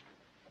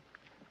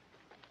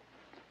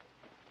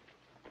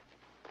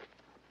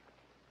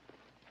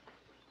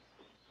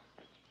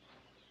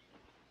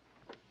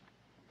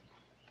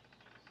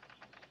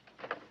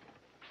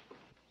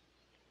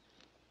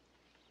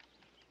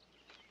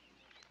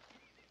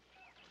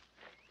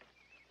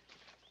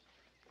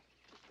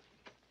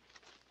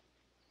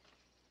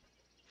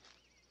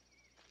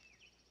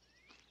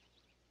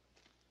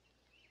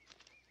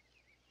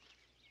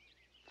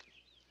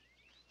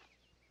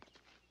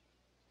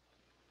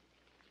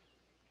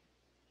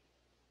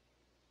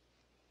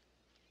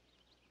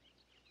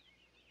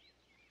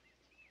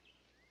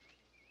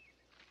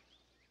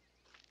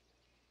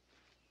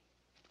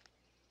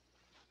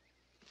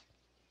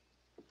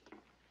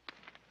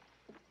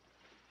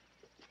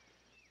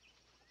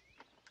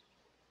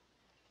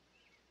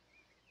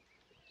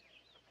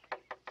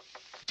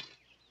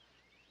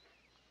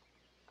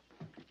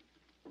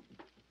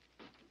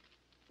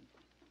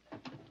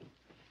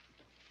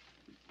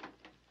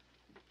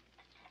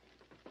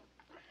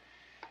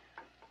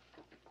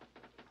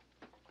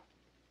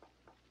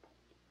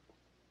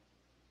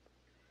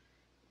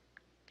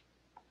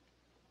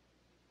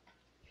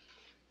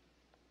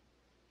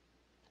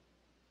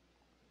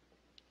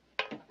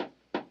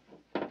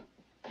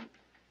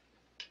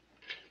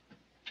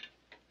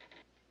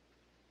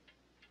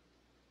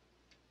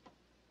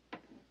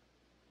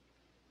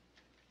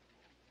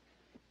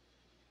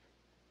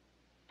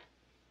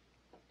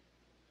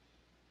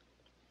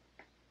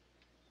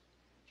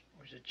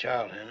 There's a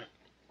child, Hannah.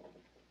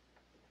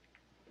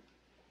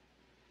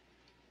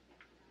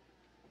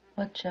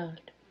 What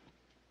child?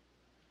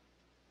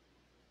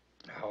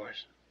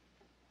 Ours.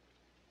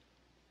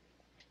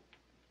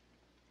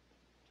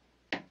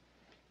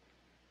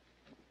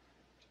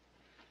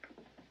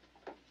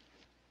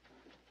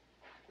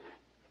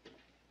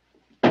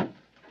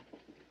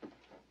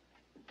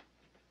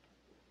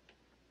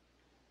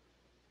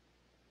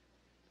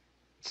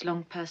 It's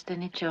long past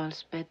any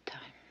child's bedtime.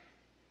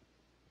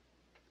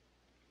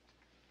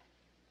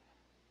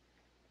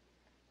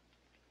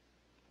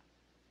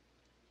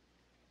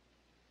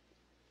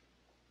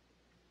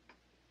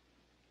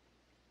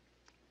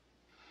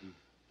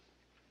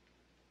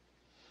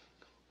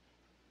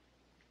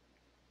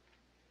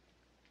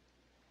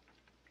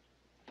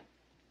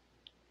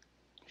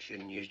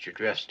 Shouldn't use your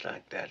dress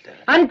like that, then.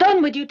 I'm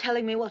done with you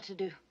telling me what to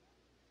do.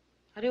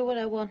 I do what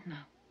I want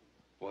now.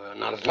 Well,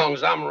 not as long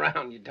as I'm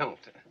around, you don't.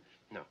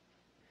 No.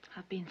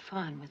 I've been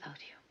fine without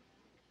you.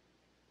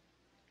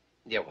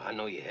 Yeah, well, I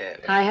know you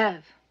have. I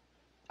have.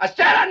 I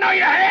said I know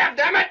you have,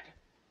 damn it!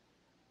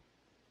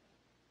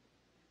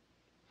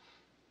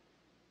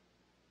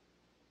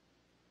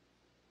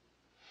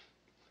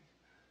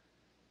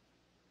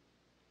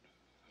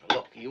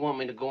 Look, you want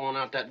me to go on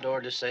out that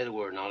door, just say the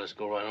word, and I'll just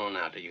go right on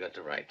out there. You got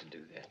the right to do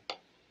that.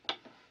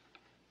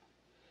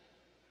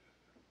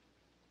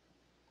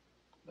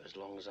 But as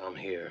long as I'm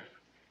here,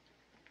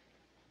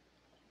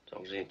 as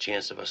long as there's any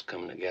chance of us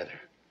coming together,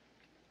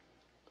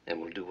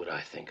 then we'll do what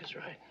I think is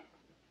right.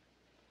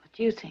 What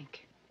do you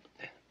think?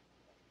 Yeah.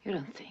 You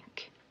don't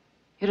think.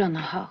 You don't know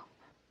how.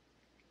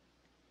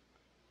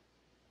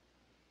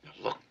 Now,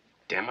 look,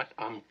 damn it,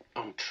 I'm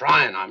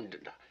trying. I'm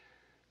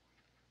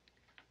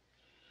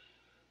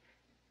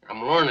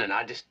learning.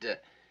 I just,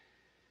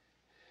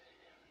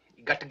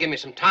 you got to give me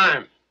some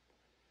time.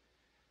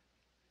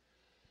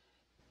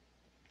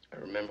 I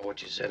remember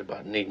what you said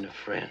about needing a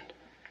friend.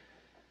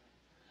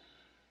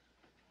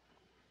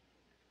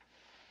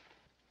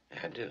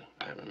 I do.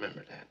 I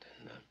remember that.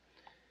 And,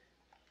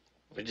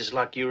 but just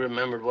like you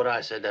remembered what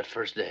I said that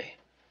first day.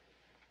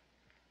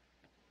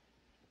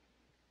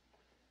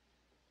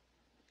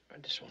 I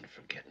just want to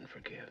forget and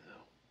forgive,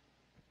 though.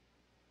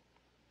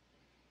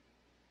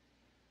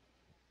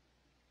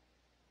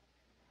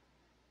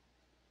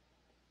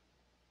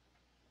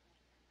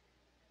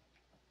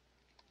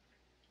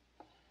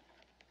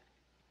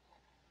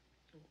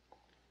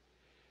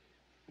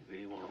 You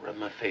really want to rub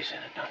my face in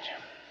it, don't you?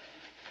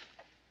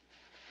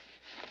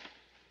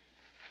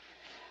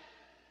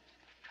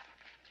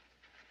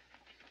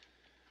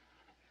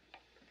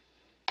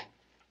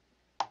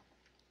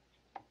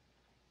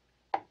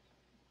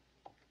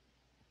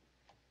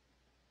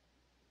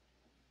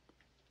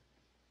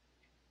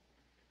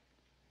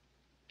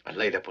 I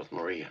laid up with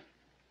Maria.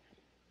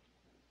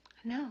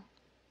 No. I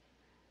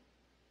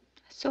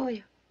saw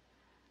you.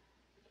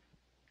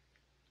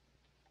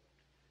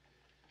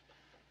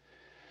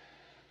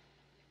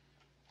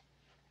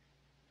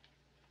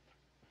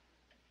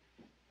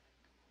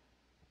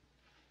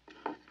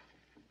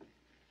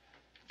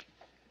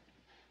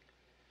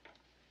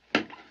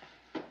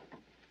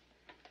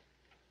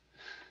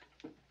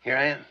 Here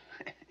I am.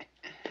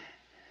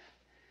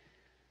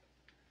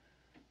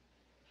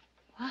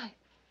 Why?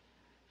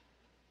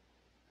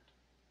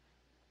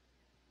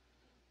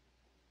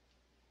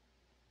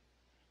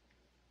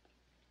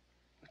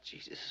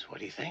 Jesus, what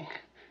do you think?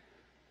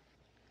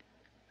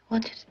 I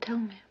want you to tell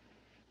me.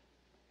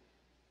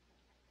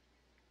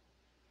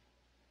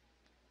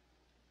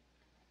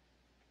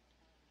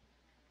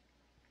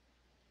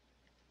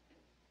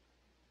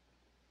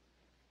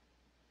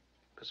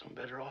 Because I'm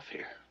better off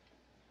here.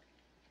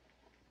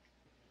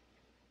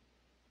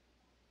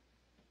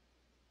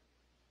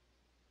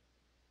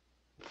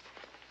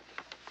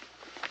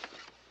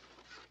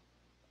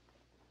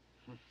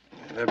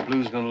 That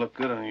blue's gonna look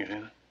good on you,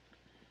 Hannah.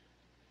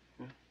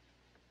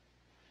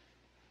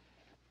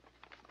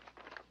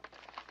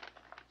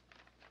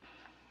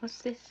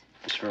 What's this?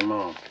 It's for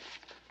Mom.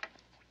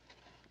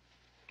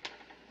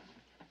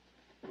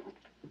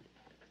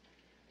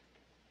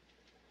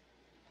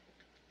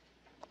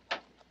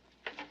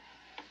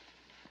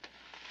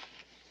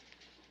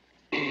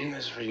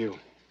 This is for you.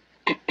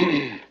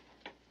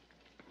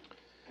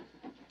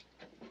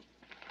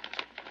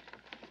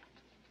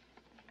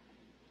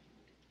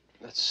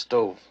 That's a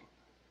stove.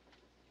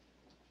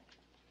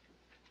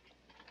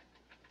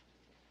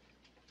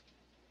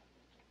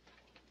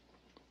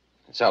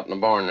 It's out in the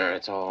barn there.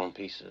 It's all in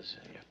pieces.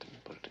 You have to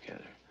put it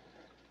together.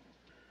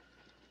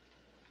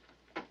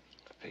 I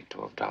paid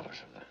 $12 for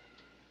that.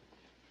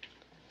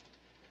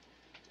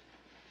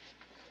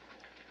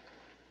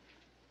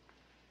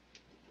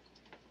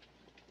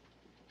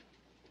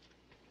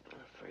 I'm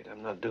afraid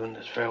I'm not doing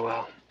this very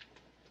well.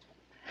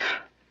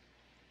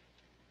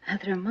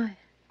 Neither am I.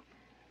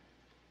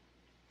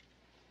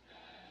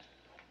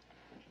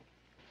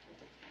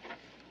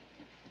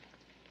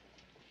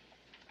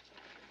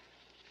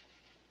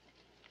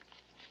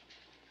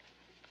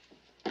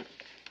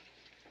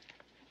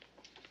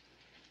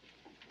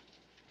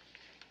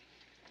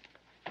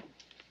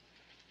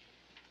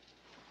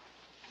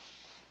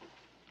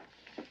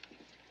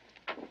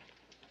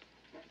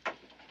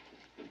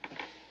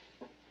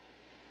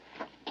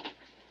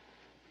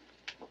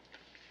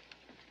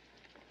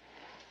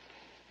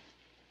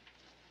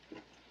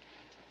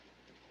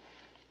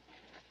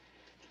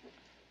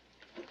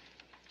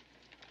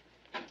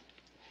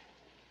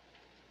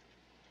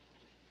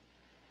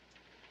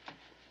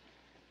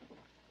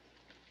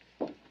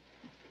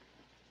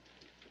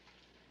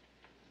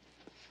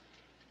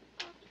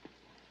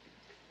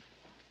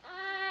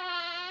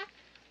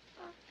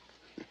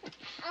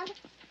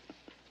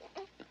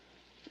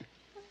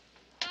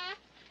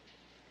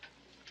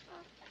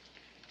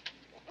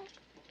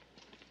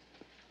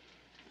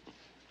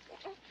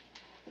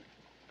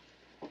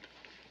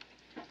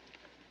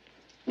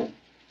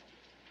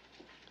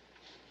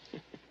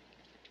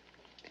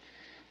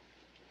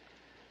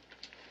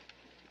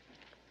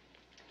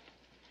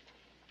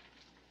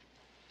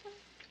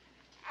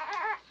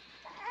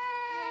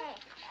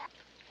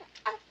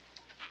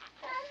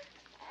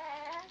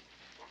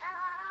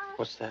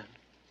 What's that?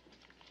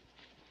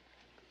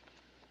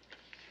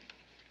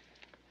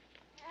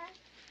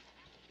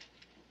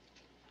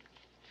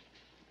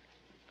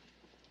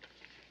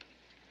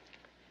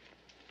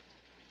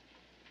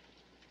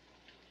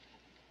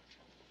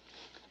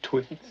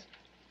 Twins?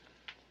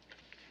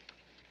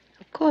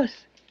 Of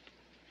course.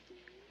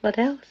 What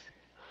else?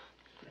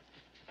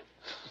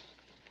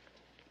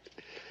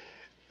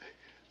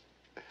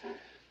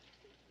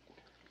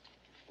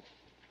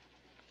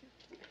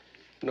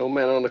 No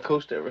man on the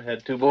coast ever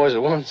had two boys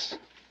at once.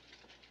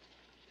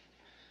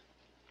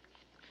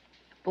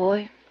 A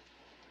boy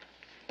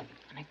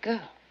and a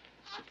girl.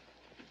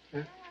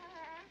 Huh?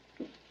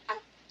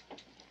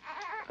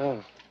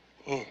 Oh,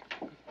 yeah.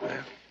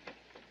 Well,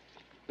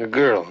 a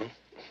girl, huh?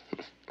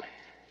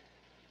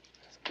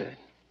 That's good.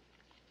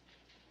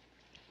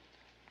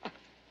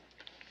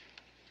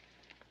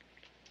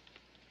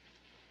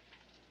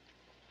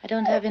 I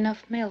don't have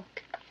enough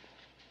milk.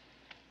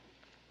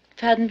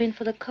 If it hadn't been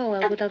for the cow,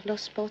 I would have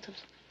lost both of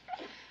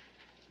them.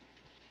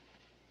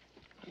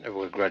 I never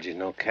would grudge you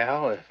no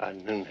cow if I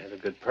knew it had a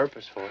good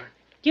purpose for it.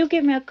 You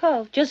give me a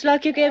cow, just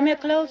like you gave me a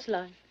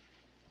clothesline.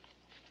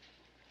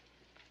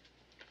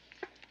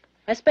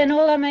 I spend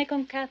all I make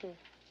on cattle.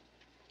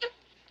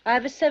 I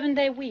have a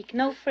 7-day week,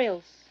 no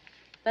frills.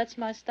 That's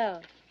my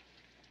style.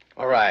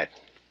 All right.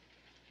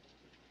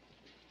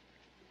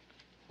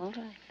 All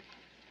right.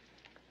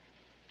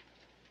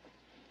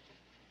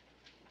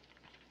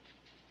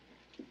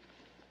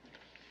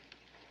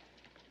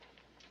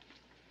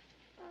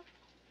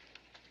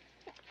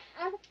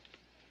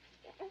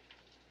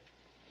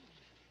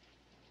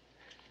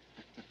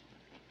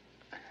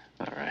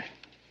 All right.